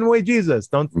 You're throwing away Jesus.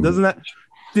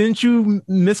 Didn't you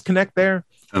misconnect there?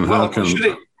 And how can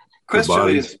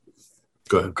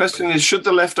Question is, should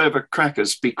the leftover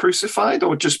crackers be crucified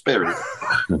or just buried?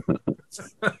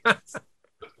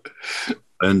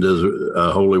 And does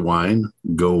holy wine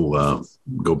go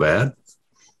bad?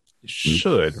 It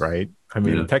should, right?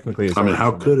 Technically. It's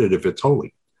how could it if it's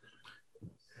holy?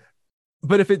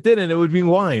 But if it didn't, it would be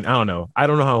wine. I don't know. I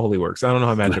don't know how holy works. I don't know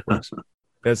how magic works.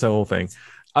 That's the whole thing.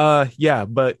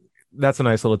 But that's a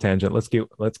nice little tangent. Let's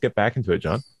get back into it,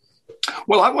 John.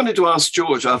 Well, I wanted to ask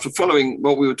George, after following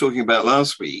what we were talking about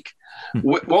last week,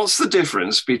 what's the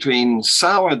difference between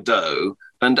sourdough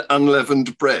and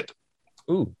unleavened bread?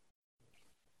 Ooh.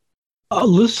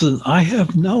 Listen, I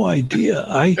have no idea.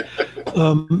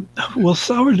 Well,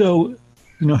 sourdough,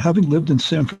 having lived in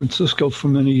San Francisco for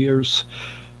many years,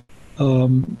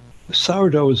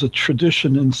 sourdough is a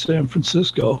tradition in San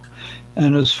Francisco.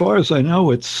 And as far as I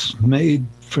know, it's made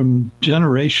from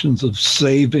generations of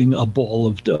saving a ball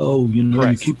of dough.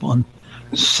 You keep on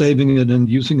saving it and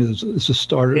using it as a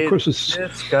starter. Of course, it's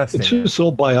disgusting. It's just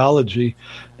all biology.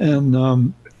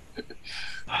 And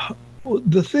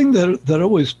the thing that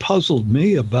always puzzled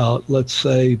me about, let's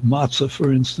say, matzah,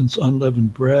 for instance,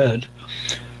 unleavened bread,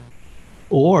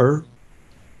 or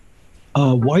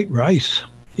white rice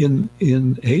in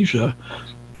Asia,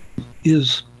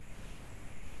 is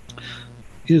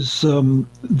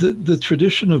the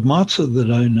tradition of matzah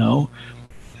that I know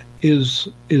is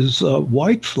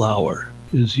white flour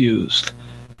is used,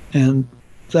 and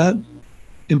that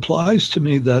implies to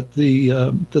me that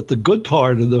the good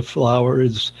part of the flour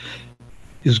is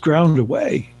ground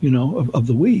away, of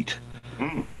the wheat.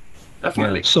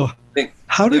 Definitely. So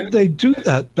how did they do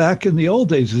that back in the old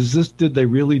days? Did they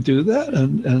really do that?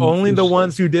 And only the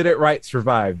ones who did it right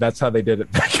survived. That's how they did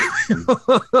it back.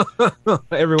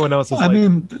 Everyone else is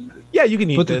yeah, you can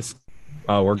eat this.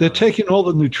 They're taking all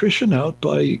the nutrition out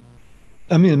they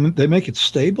make it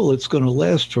stable. It's going to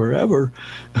last forever,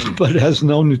 but it has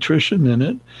no nutrition in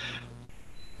it.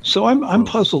 So I'm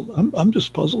puzzled. I'm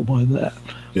just puzzled by that.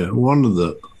 Yeah, one of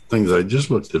the things, I just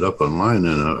looked it up online,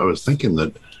 and I was thinking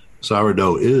that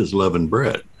sourdough is leavened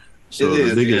bread. So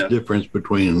the biggest difference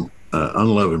between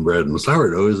unleavened bread and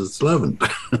sourdough is it's leavened.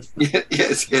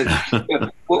 Yes.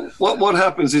 What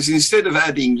happens is, instead of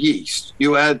adding yeast,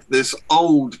 you add this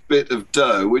old bit of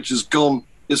dough, which has gone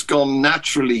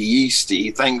naturally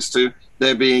yeasty thanks to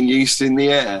there being yeast in the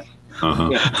air.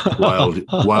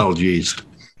 Wild yeast.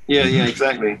 Yeah,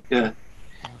 exactly. Yeah.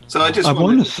 So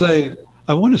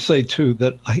I want to say too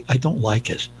that I don't like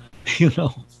it.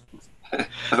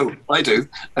 Oh, I do.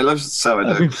 I love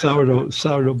sourdough. I think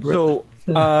sourdough bread.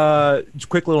 So,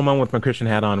 quick little moment with my Christian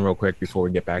hat on real quick before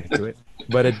we get back into it.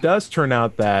 But it does turn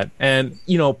out that, and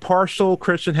partial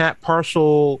Christian hat,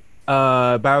 partial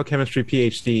biochemistry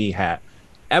PhD hat,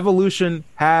 evolution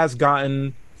has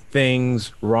gotten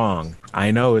things wrong.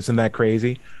 I know, isn't that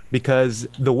crazy? Because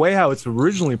the way how it's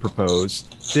originally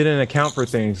proposed didn't account for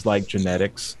things like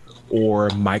genetics or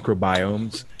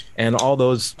microbiomes and all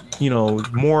those,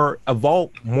 more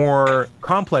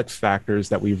complex factors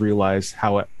that we've realized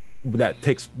that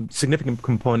takes significant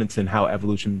components in how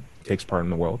evolution takes part in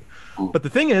the world. But the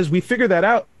thing is, we figure that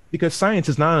out because science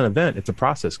is not an event; it's a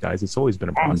process, guys. It's always been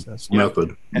a process.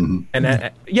 Method. And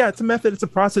it's a method. It's a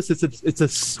process. It's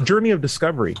a journey of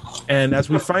discovery. And as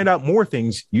we find out more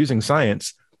things using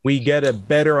science, we get a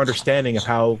better understanding of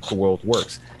how the world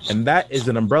works. And that is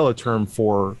an umbrella term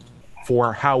for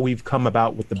how we've come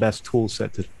about with the best tool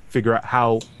set to figure out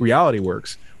how reality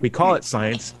works. We call it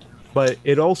science, but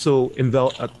it also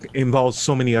involves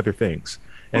so many other things.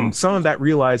 And some of that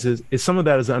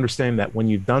is understanding that when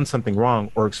you've done something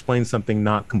wrong or explained something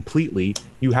not completely,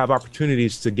 you have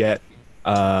opportunities to get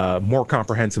more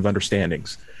comprehensive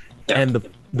understandings. Yeah. And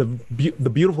the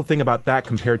beautiful thing about that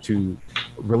compared to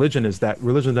religion is that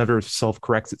religion never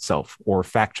self-corrects itself or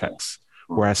fact checks,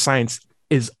 whereas science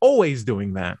is always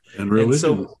doing that. And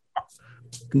religion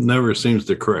never seems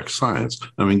to correct science.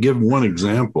 Give one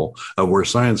example of where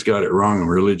science got it wrong and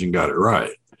religion got it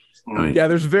right.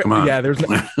 There's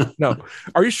no.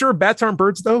 Are you sure bats aren't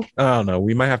birds though? Oh no,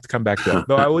 we might have to come back to that.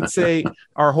 Though I would say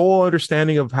our whole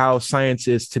understanding of how science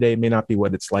is today may not be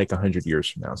what it's like 100 years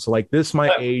from now. So this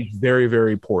might age very,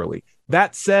 very poorly.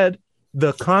 That said,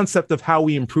 the concept of how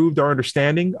we improved our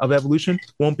understanding of evolution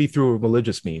won't be through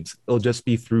religious means. It'll just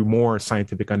be through more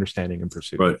scientific understanding and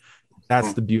pursuit. Right.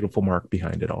 That's the beautiful mark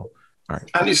behind it all. All right.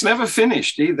 And it's never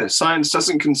finished either. Science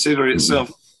doesn't consider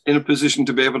itself in a position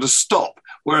to be able to stop,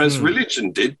 whereas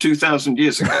religion did 2,000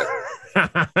 years ago.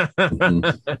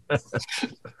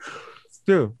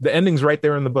 True. The ending's right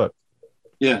there in the book.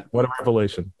 Yeah. What a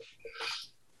revelation.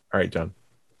 All right, John.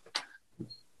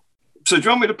 So do you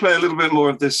want me to play a little bit more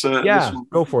of this? This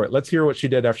go for it. Let's hear what she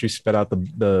did after she spit out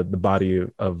the body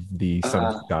of the Son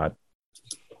of God.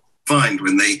 Find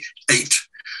when they ate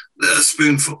a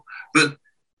spoonful. But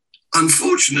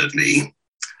unfortunately,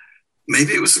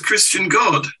 maybe it was the Christian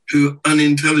God who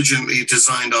unintelligently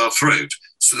designed our throat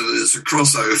so that there's a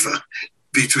crossover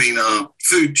between our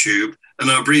food tube and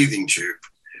our breathing tube.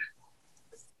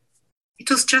 It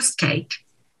was just cake,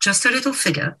 just a little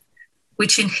figure,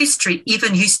 which in history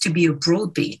even used to be a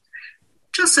broad bean.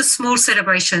 just a small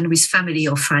celebration with family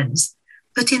or friends.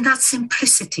 But in that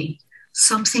simplicity,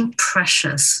 something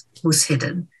precious was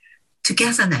hidden.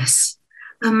 Togetherness,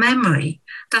 a memory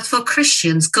that for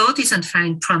Christians, God isn't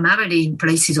found primarily in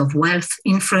places of wealth,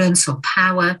 influence, or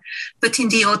power, but in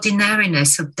the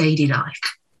ordinariness of daily life.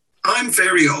 I'm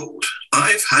very old.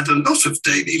 I've had a lot of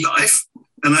daily life,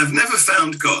 and I've never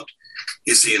found God.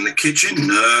 Is he in the kitchen?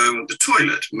 No. The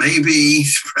toilet? Maybe,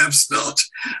 perhaps not.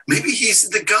 Maybe he's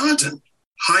in the garden,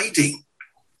 hiding.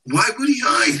 Why would he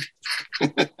hide?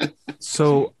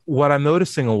 So what I'm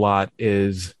noticing a lot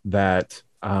is that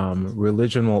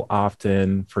religion will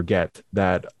often forget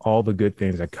that all the good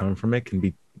things that come from it can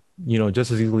be,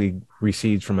 just as easily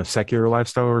received from a secular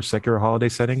lifestyle or secular holiday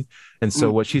setting. And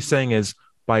so what she's saying is,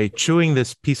 by chewing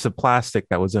this piece of plastic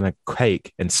that was in a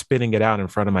cake and spitting it out in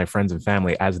front of my friends and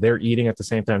family as they're eating at the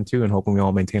same time too, and hoping we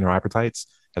all maintain our appetites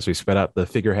as we spit out the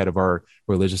figurehead of our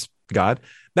religious God,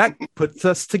 that puts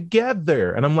us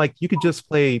together. And I'm like, you could just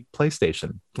play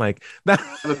PlayStation like that.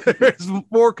 There's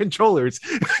 4 controllers.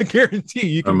 I guarantee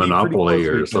you can a Monopoly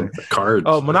or some cards.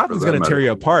 Oh, Monopoly's going to tear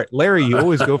you apart. Larry, you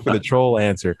always go for the troll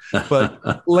answer.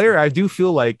 But Larry, I do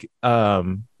feel like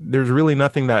there's really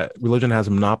nothing that religion has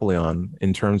a monopoly on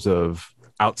in terms of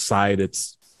outside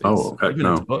its heck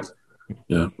no.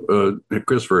 Yeah.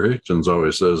 Christopher Hitchens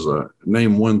always says,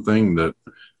 name one thing that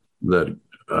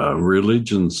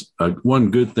religions, one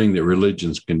good thing that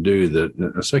religions can do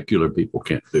that secular people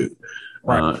can't do.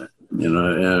 Right.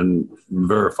 And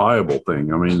verifiable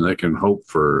thing. I mean, they can hope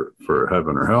for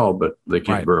heaven or hell, but they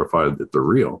can't verify that they're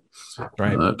real.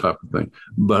 Right. That type of thing.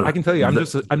 But I can tell you, I'm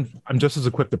just as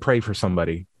equipped to pray for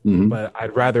somebody, but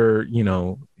I'd rather,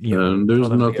 and there's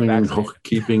nothing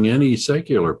keeping any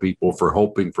secular people for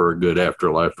hoping for a good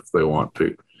afterlife if they want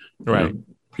to. Right.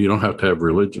 You don't have to have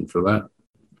religion for that.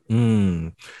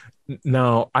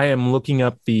 Now, I am looking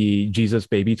up the Jesus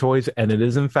baby toys, and it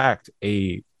is in fact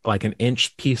like an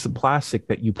inch piece of plastic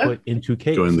that you put into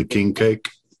cake. Doing the king cake.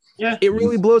 Yeah. It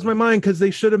really blows my mind because they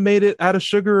should have made it out of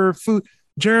sugar or food.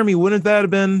 Jeremy, wouldn't that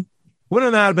have been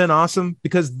awesome?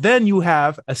 Because then you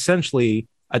have essentially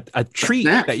a treat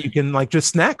that you can like just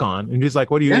snack on. And he's like,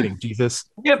 what are you eating, Jesus?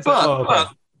 Yeah, but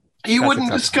you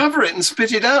wouldn't discover it and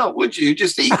spit it out, would you?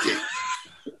 Just eat it.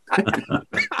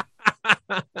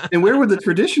 And where would the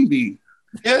tradition be?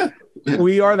 Yeah.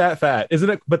 We are that fat, isn't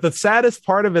it? But the saddest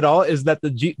part of it all is that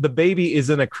the baby is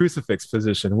in a crucifix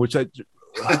position, which I'm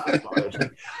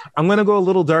going to go a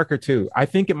little darker too. I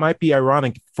think it might be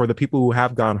ironic for the people who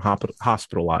have gone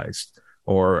hospitalized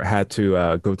or had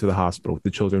to go to the hospital.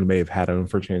 The children who may have had an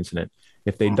unfortunate incident.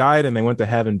 If they died and they went to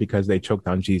heaven because they choked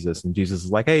on Jesus, and Jesus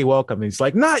is like, "Hey, welcome," and he's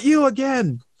like, "Not you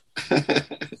again."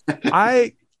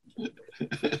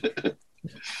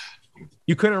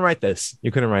 You couldn't write this.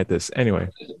 Anyway,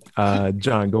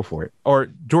 John, go for it. Or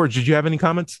George, did you have any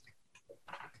comments?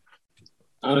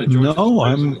 No,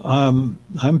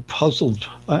 I'm puzzled.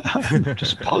 I'm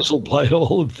just puzzled by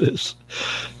all of this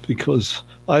because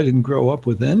I didn't grow up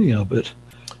with any of it.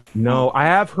 No, I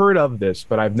have heard of this,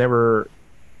 but I've never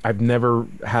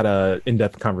had a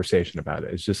in-depth conversation about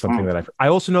it. It's just something that I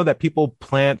also know that people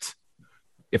plant,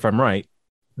 if I'm right,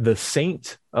 the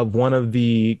saint of one of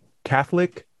the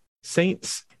Catholic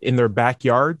saints in their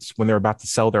backyards when they're about to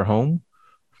sell their home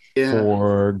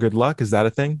for good luck. Is that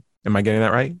a thing? Am I getting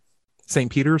that right?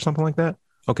 St. Peter or something like that?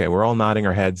 Okay, we're all nodding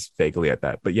our heads vaguely at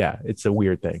that. But yeah, it's a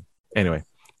weird thing. Anyway,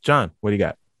 John, what do you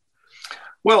got?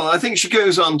 Well, I think she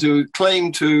goes on to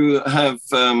claim to have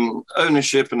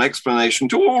ownership and explanation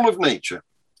to all of nature.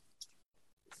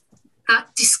 That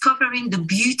discovering the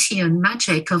beauty and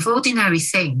magic of ordinary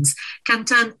things can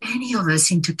turn any of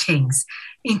us into kings,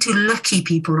 into lucky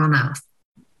people on earth.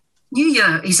 New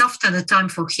Year is often a time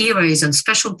for heroes and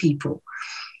special people,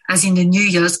 as in the New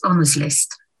Year's honors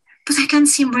list. But they can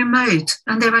seem remote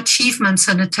and their achievements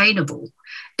unattainable.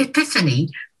 Epiphany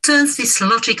turns this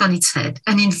logic on its head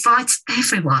and invites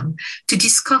everyone to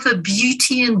discover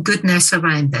beauty and goodness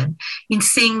around them, in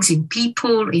things, in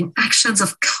people, in actions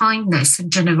of kindness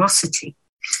and generosity.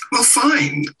 Well,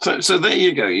 fine. So there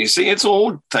you go. You see, it's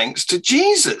all thanks to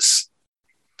Jesus.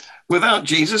 Without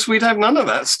Jesus, we'd have none of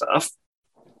that stuff.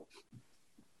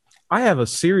 I have a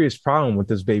serious problem with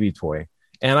this baby toy,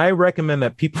 and I recommend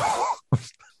that people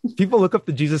look up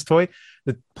the Jesus toy.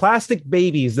 The plastic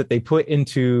babies that they put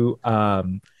into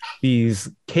these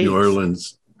cakes, New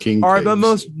Orleans king are cakes. the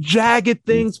most jagged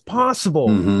things possible.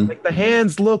 Mm-hmm. Like the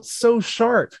hands look so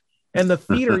sharp, and the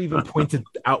feet are even pointed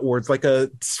outwards like a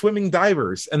swimming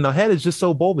diver's, and the head is just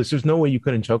so bulbous. There's no way you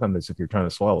couldn't choke on this if you're trying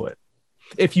to swallow it.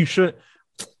 If you shouldn't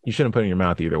put it in your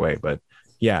mouth either way. But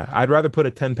yeah, I'd rather put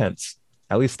a 10 pence.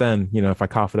 At least then, if I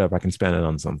cough it up, I can spend it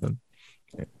on something.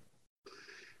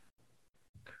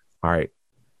 All right.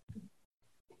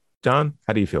 John,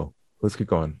 how do you feel? Let's keep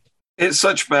going. It's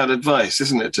such bad advice,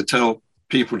 isn't it, to tell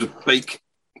people to bake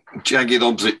jagged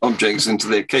objects into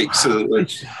their cakes so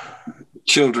that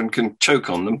children can choke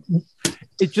on them.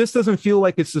 It just doesn't feel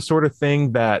like it's the sort of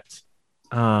thing that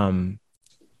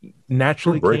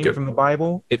naturally came from the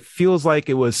Bible. It feels like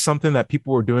it was something that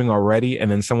people were doing already, and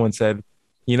then someone said,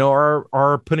 you know,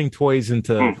 our putting toys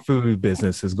into food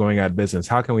business is going out of business.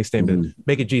 How can we stay in business?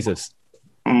 Make it Jesus.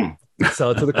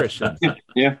 Sell it to the Christians.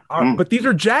 Yeah. But these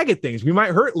are jagged things. We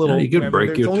might hurt little. You could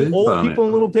break your tooth old on people it.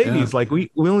 and little babies. Yeah. Like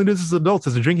we only do this as adults,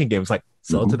 as a drinking game. It's like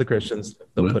sell it to the Christians.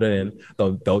 They'll put it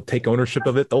in. They'll take ownership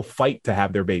of it. They'll fight to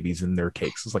have their babies in their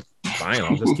cakes. It's like, fine,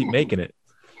 I'll just keep making it.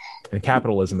 And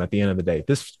capitalism at the end of the day.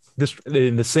 This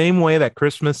in the same way that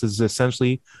Christmas is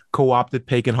essentially co-opted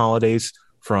pagan holidays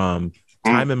from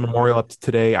time immemorial up to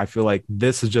today, I feel like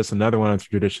this is just another one of the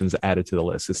traditions added to the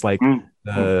list. It's like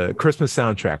the Christmas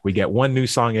soundtrack. We get one new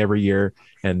song every year,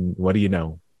 and what do you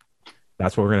know?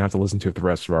 That's what we're going to have to listen to for the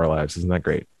rest of our lives. Isn't that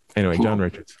great? Anyway, John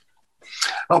Richards.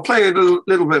 I'll play a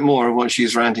little bit more of what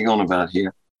she's ranting on about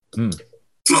here.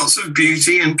 Lots of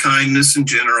beauty and kindness and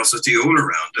generosity all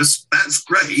around us. That's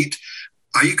great.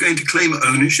 Are you going to claim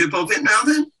ownership of it now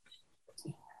then?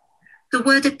 The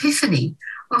word epiphany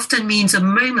often means a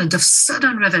moment of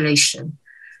sudden revelation,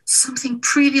 something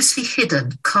previously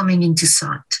hidden coming into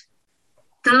sight.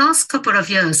 The last couple of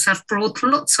years have brought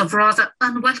lots of rather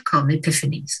unwelcome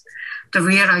epiphanies. The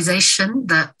realization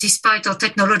that despite our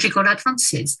technological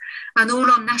advances and all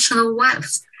our national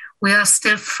wealth, we are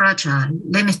still fragile,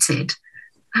 limited,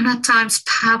 and at times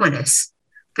powerless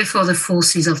before the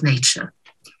forces of nature.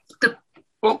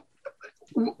 Well,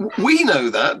 we know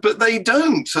that, but they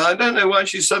don't. So I don't know why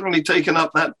she's suddenly taken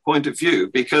up that point of view,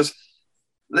 because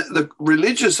the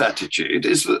religious attitude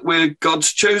is that we're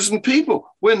God's chosen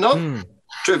people. We're not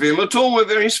trivial at all. We're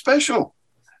very special.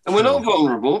 And we're not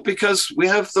vulnerable because we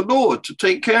have the Lord to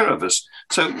take care of us.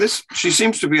 So she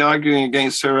seems to be arguing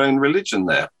against her own religion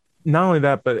there. Not only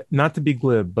that, but not to be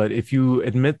glib, but if you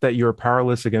admit that you're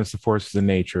powerless against the forces of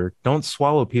nature, don't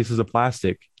swallow pieces of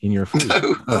plastic in your food.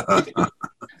 No.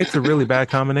 It's a really bad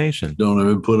combination. Don't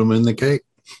even put them in the cake.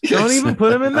 Don't even put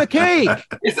them in the cake.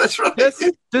 Yeah, that's right.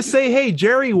 Just say, hey,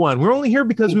 Jerry won. We're only here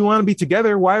because we want to be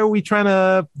together. Why are we trying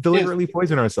to deliberately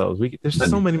poison ourselves? There's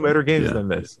so many better games than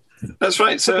this. That's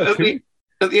right. So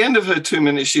at the end of her 2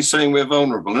 minutes, she's saying we're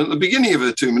vulnerable. And at the beginning of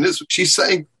her 2 minutes, she's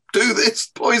saying, do this,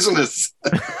 poison us.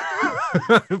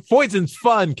 Poison's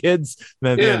fun, kids.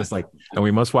 And then it's like, and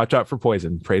we must watch out for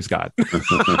poison. Praise God.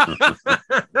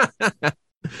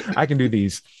 I can do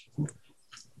these.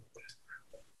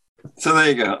 So there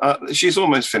you go. She's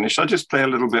almost finished. I'll just play a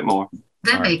little bit more.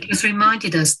 Pandemic has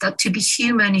reminded us that to be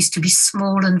human is to be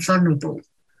small and vulnerable.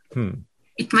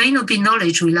 It may not be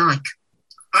knowledge we like.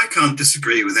 I can't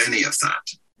disagree with any of that.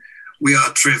 We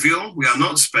are trivial. We are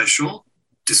not special,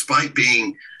 despite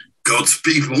being God's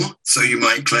people, so you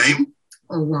might claim.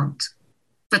 Or want.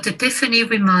 But Epiphany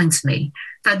reminds me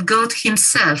that God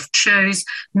himself chose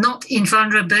not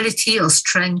invulnerability or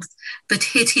strength, but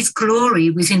hid his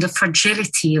glory within the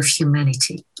fragility of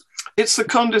humanity. It's the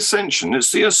condescension.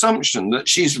 It's the assumption that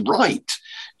she's right,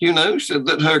 so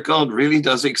that her God really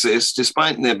does exist,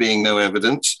 despite there being no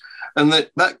evidence, and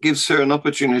that gives her an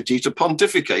opportunity to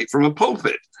pontificate from a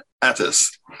pulpit at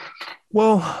us.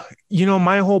 Well,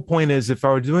 my whole point is, if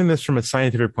I were doing this from a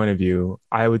scientific point of view,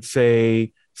 I would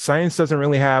say science doesn't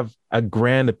really have a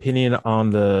grand opinion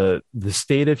on the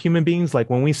state of human beings. Like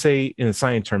when we say in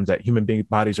science terms that human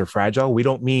bodies are fragile, we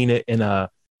don't mean it in a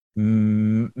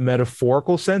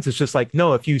metaphorical sense. It's just like,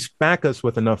 no, if you smack us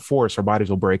with enough force, our bodies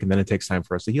will break, and then it takes time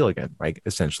for us to heal again, right?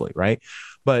 Essentially, right?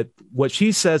 But what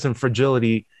she says in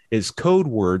fragility is code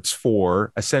words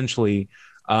for essentially,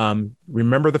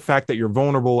 remember the fact that you're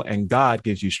vulnerable and God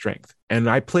gives you strength. And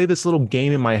I play this little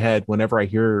game in my head whenever I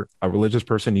hear a religious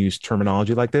person use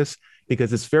terminology like this,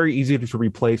 because it's very easy to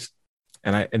replace,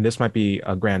 and this might be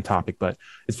a grand topic, but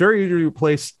it's very easy to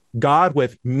replace God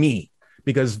with me,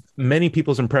 because many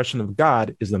people's impression of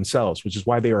God is themselves, which is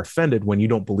why they are offended when you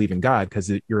don't believe in God,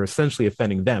 because you're essentially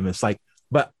offending them. It's like,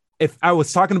 but if I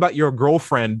was talking about your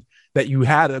girlfriend, that you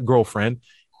had a girlfriend,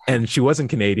 and she wasn't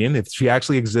Canadian, if she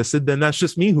actually existed, then that's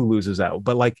just me who loses out.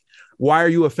 But like, why are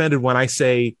you offended when I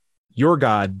say your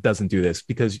God doesn't do this?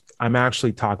 Because I'm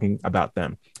actually talking about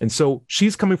them. And so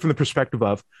she's coming from the perspective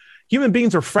of human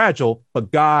beings are fragile,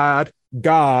 but God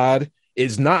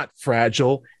is not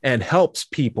fragile and helps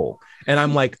people. And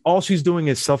I'm like, all she's doing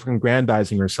is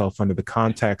self-aggrandizing herself under the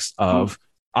context of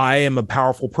I am a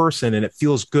powerful person and it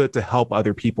feels good to help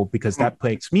other people because that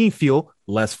makes me feel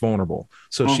less vulnerable.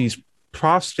 So she's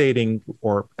prostrating,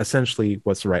 or essentially,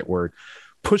 what's the right word?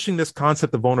 Pushing this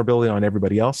concept of vulnerability on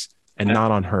everybody else and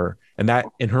not on her. And that,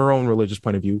 in her own religious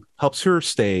point of view, helps her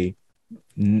stay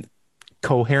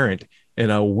coherent in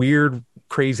a weird,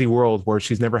 crazy world where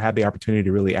she's never had the opportunity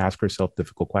to really ask herself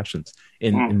difficult questions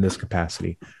in this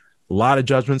capacity. A lot of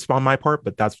judgments on my part,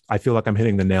 but I feel like I'm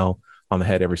hitting the nail on the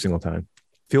head every single time.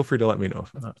 Feel free to let me know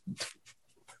if I'm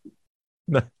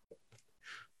not.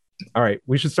 All right,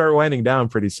 we should start winding down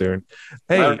pretty soon.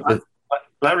 Hey,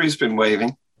 Larry's been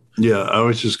waving. Yeah, I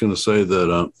was just going to say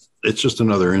that it's just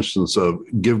another instance of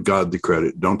give God the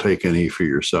credit. Don't take any for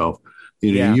yourself.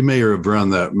 You may have run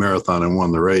that marathon and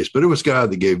won the race, but it was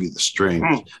God that gave you the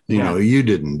strength. You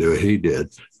didn't do it. He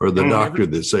did. Or the doctor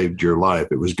that saved your life.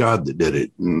 It was God that did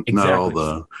it, not all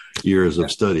the years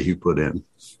of study he put in.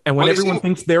 And when everyone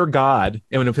thinks they're God,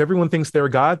 and if everyone thinks they're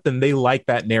God, then they like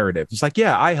that narrative. It's like,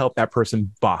 yeah, I helped that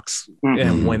person box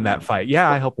and win that fight. Yeah,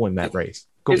 I helped win that race.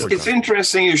 It's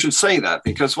interesting you should say that,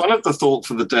 because one of the thought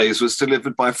for the days was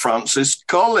delivered by Francis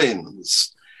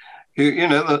Collins, who,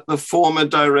 the former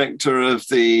director of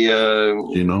the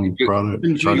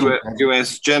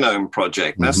US Genome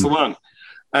Project. That's the one.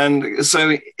 And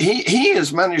so he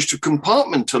has managed to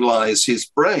compartmentalize his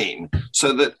brain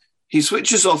so that he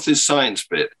switches off this science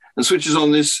bit and switches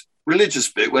on this religious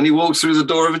bit when he walks through the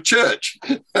door of a church.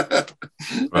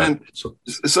 And so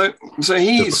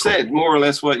he said more or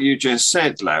less what you just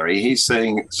said, Larry. He's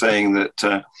saying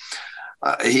that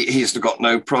he's got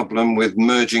no problem with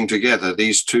merging together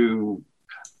these two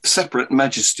separate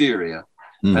magisteria.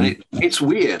 And it's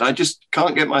weird. I just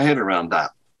can't get my head around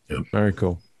that. Yeah. Very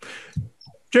cool.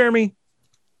 Jeremy,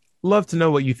 love to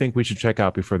know what you think we should check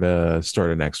out before the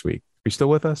start of next week. Are you still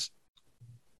with us?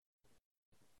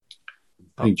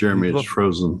 I think Jeremy is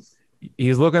frozen.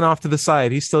 He's looking off to the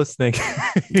side. He's still thinking.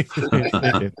 You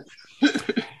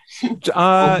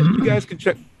guys can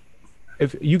check.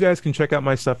 If you guys can check out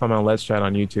my stuff, I'm on Let's Chat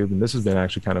on YouTube, and this has been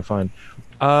actually kind of fun.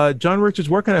 John Richards,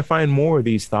 where can I find more of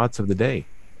these thoughts of the day?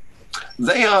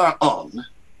 They are on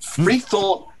Free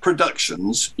Thought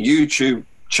Productions YouTube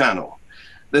channel.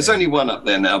 There's only one up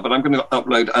there now, but I'm going to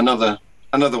upload another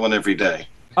one every day.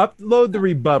 Upload the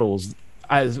rebuttals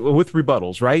with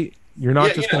rebuttals, right? You're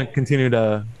not just going to continue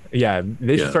to. Yeah,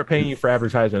 they should start paying you for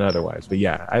advertisement otherwise. But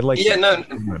yeah, I'd like. Yeah,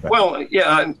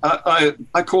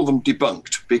 I call them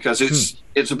debunked because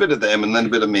it's a bit of them and then a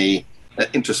bit of me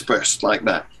interspersed like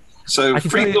that. So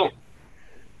free thought.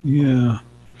 Yeah,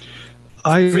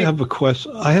 I have a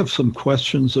question. I have some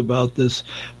questions about this.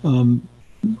 We'll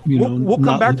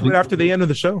come back to it after the end of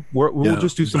the show. We'll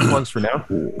just do some plugs for now.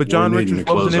 But John Richards,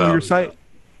 what was the name of your site?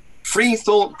 Free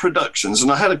Thought Productions,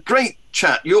 and I had a great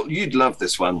chat. You'd love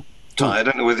this one, Ty. I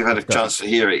don't know whether you've had a chance to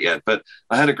hear it yet, but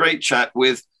I had a great chat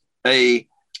with the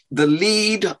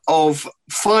lead of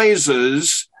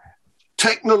Pfizer's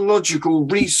technological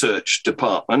research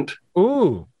department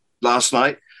last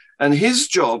night, and his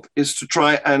job is to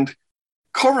try and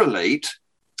correlate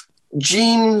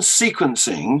gene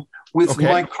sequencing with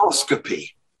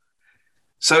microscopy.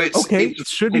 So it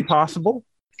should be possible.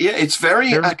 Yeah, it's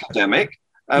very academic.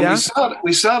 And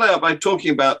we start out by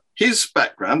talking about his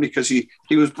background, because he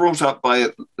was brought up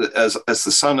as the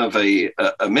son of a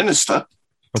minister,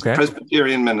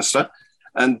 Presbyterian minister,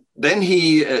 and then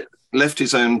he left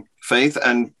his own faith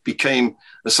and became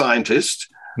a scientist.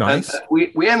 Nice. And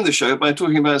we end the show by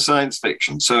talking about science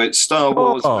fiction. So it's Star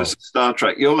Wars versus Star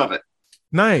Trek. You'll love it.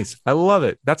 Nice. I love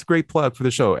it. That's a great plug for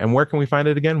the show. And where can we find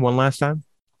it again? One last time?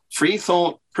 Free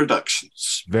Thought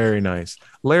Productions. Very nice.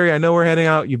 Larry, I know we're heading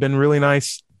out. You've been really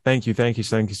nice. Thank you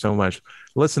so much.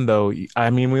 Listen, though, I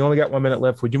mean, we only got 1 minute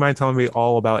left. Would you mind telling me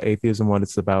all about atheism, what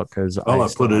it's about? Because I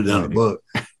put it in a book.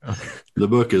 The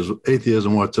book is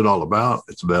Atheism, What's It All About?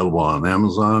 It's available on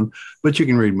Amazon, but you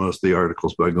can read most of the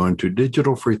articles by going to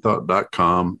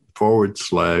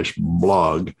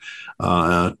digitalfreethought.com/blog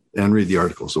and read the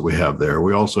articles that we have there.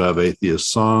 We also have atheist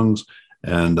songs,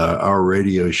 and our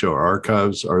radio show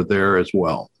archives are there as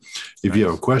well. If you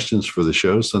have questions for the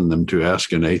show, send them to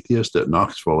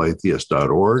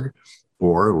askanatheist@knoxvilleatheist.org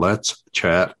or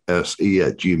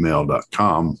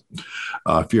let'schatsE@gmail.com.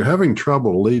 If you're having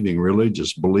trouble leaving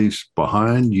religious beliefs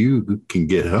behind, you can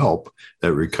get help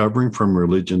at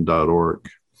recoveringfromreligion.org.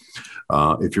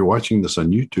 If you're watching this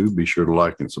on YouTube, be sure to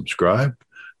like and subscribe.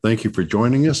 Thank you for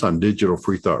joining us on Digital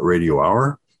Free Thought Radio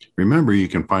Hour. Remember, you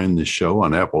can find this show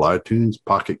on Apple iTunes,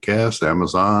 Pocket Cast,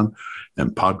 Amazon,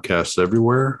 and podcasts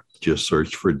everywhere. Just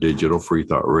search for Digital Free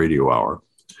Thought Radio Hour.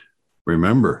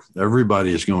 Remember,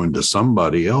 everybody is going to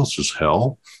somebody else's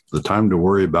hell. The time to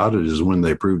worry about it is when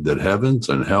they prove that heavens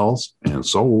and hells and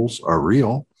souls are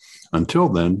real. Until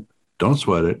then, don't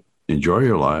sweat it. enjoy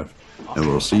your life, and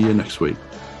we'll see you next week.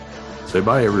 Say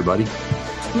bye, everybody.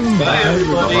 Bye,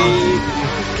 everybody.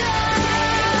 Bye-bye.